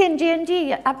European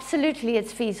G&D, absolutely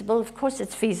it's feasible. Of course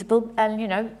it's feasible. And, you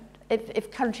know,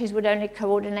 if countries would only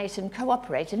coordinate and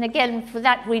cooperate. And again, for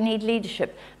that we need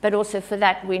leadership, but also for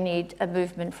that we need a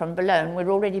movement from below. And we're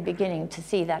already beginning to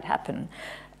see that happen.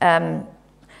 Yanis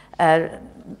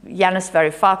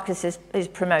Varoufakis is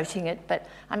promoting it, but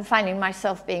I'm finding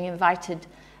myself being invited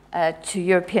to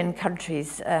European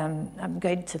countries. I'm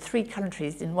going to 3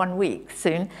 countries in 1 week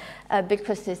soon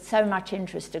because there's so much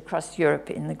interest across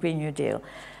Europe in the Green New Deal.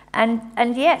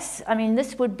 And yes, I mean,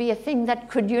 this would be a thing that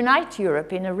could unite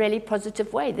Europe in a really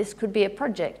positive way. This could be a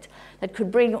project that could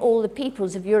bring all the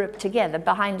peoples of Europe together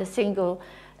behind a single,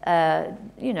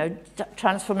 you know,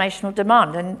 transformational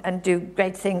demand and do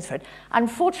great things for it.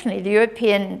 Unfortunately, the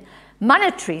European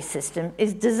monetary system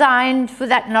is designed for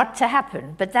that not to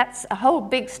happen, but that's a whole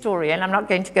big story, and I'm not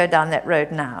going to go down that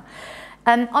road now.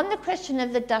 On the question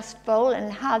of the Dust Bowl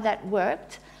and how that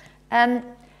worked,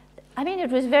 I mean,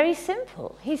 it was very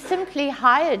simple. He simply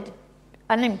hired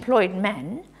unemployed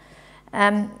men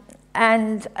and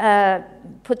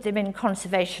put them in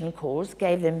conservation corps,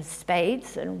 gave them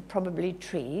spades and probably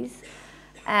trees,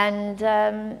 and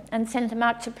sent them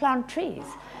out to plant trees.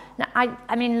 Now,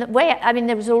 I mean,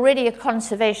 there was already a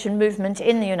conservation movement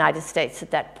in the United States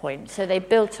at that point, so they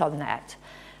built on that.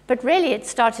 But really, it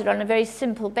started on a very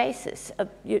simple basis of,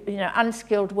 you know,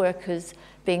 unskilled workers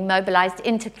being mobilized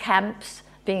into camps,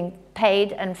 being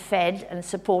paid and fed and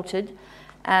supported.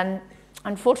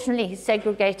 Unfortunately, he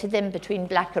segregated them between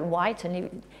black and white,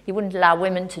 and he wouldn't allow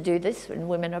women to do this, and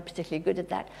women are particularly good at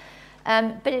that.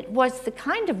 But it was the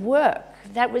kind of work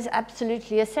that was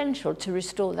absolutely essential to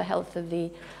restore the health of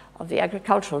the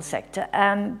agricultural sector,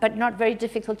 but not very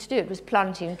difficult to do. It was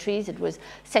planting trees, it was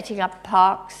setting up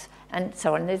parks, and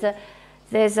so on.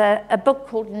 There's a book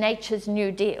called Nature's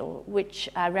New Deal, which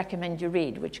I recommend you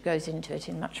read, which goes into it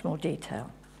in much more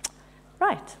detail.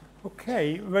 Right.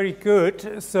 Okay, very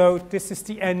good. So this is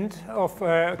the end of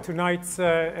tonight's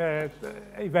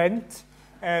event.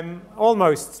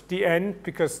 Almost the end,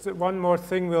 because one more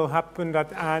thing will happen,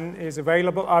 that Anne is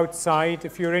available outside.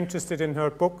 If you're interested in her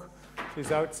book,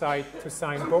 she's outside to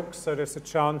sign books, so there's a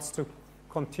chance to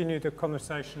continue the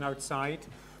conversation outside.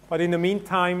 But in the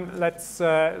meantime, let's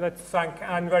thank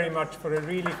Anne very much for a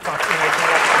really fascinating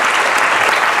lecture.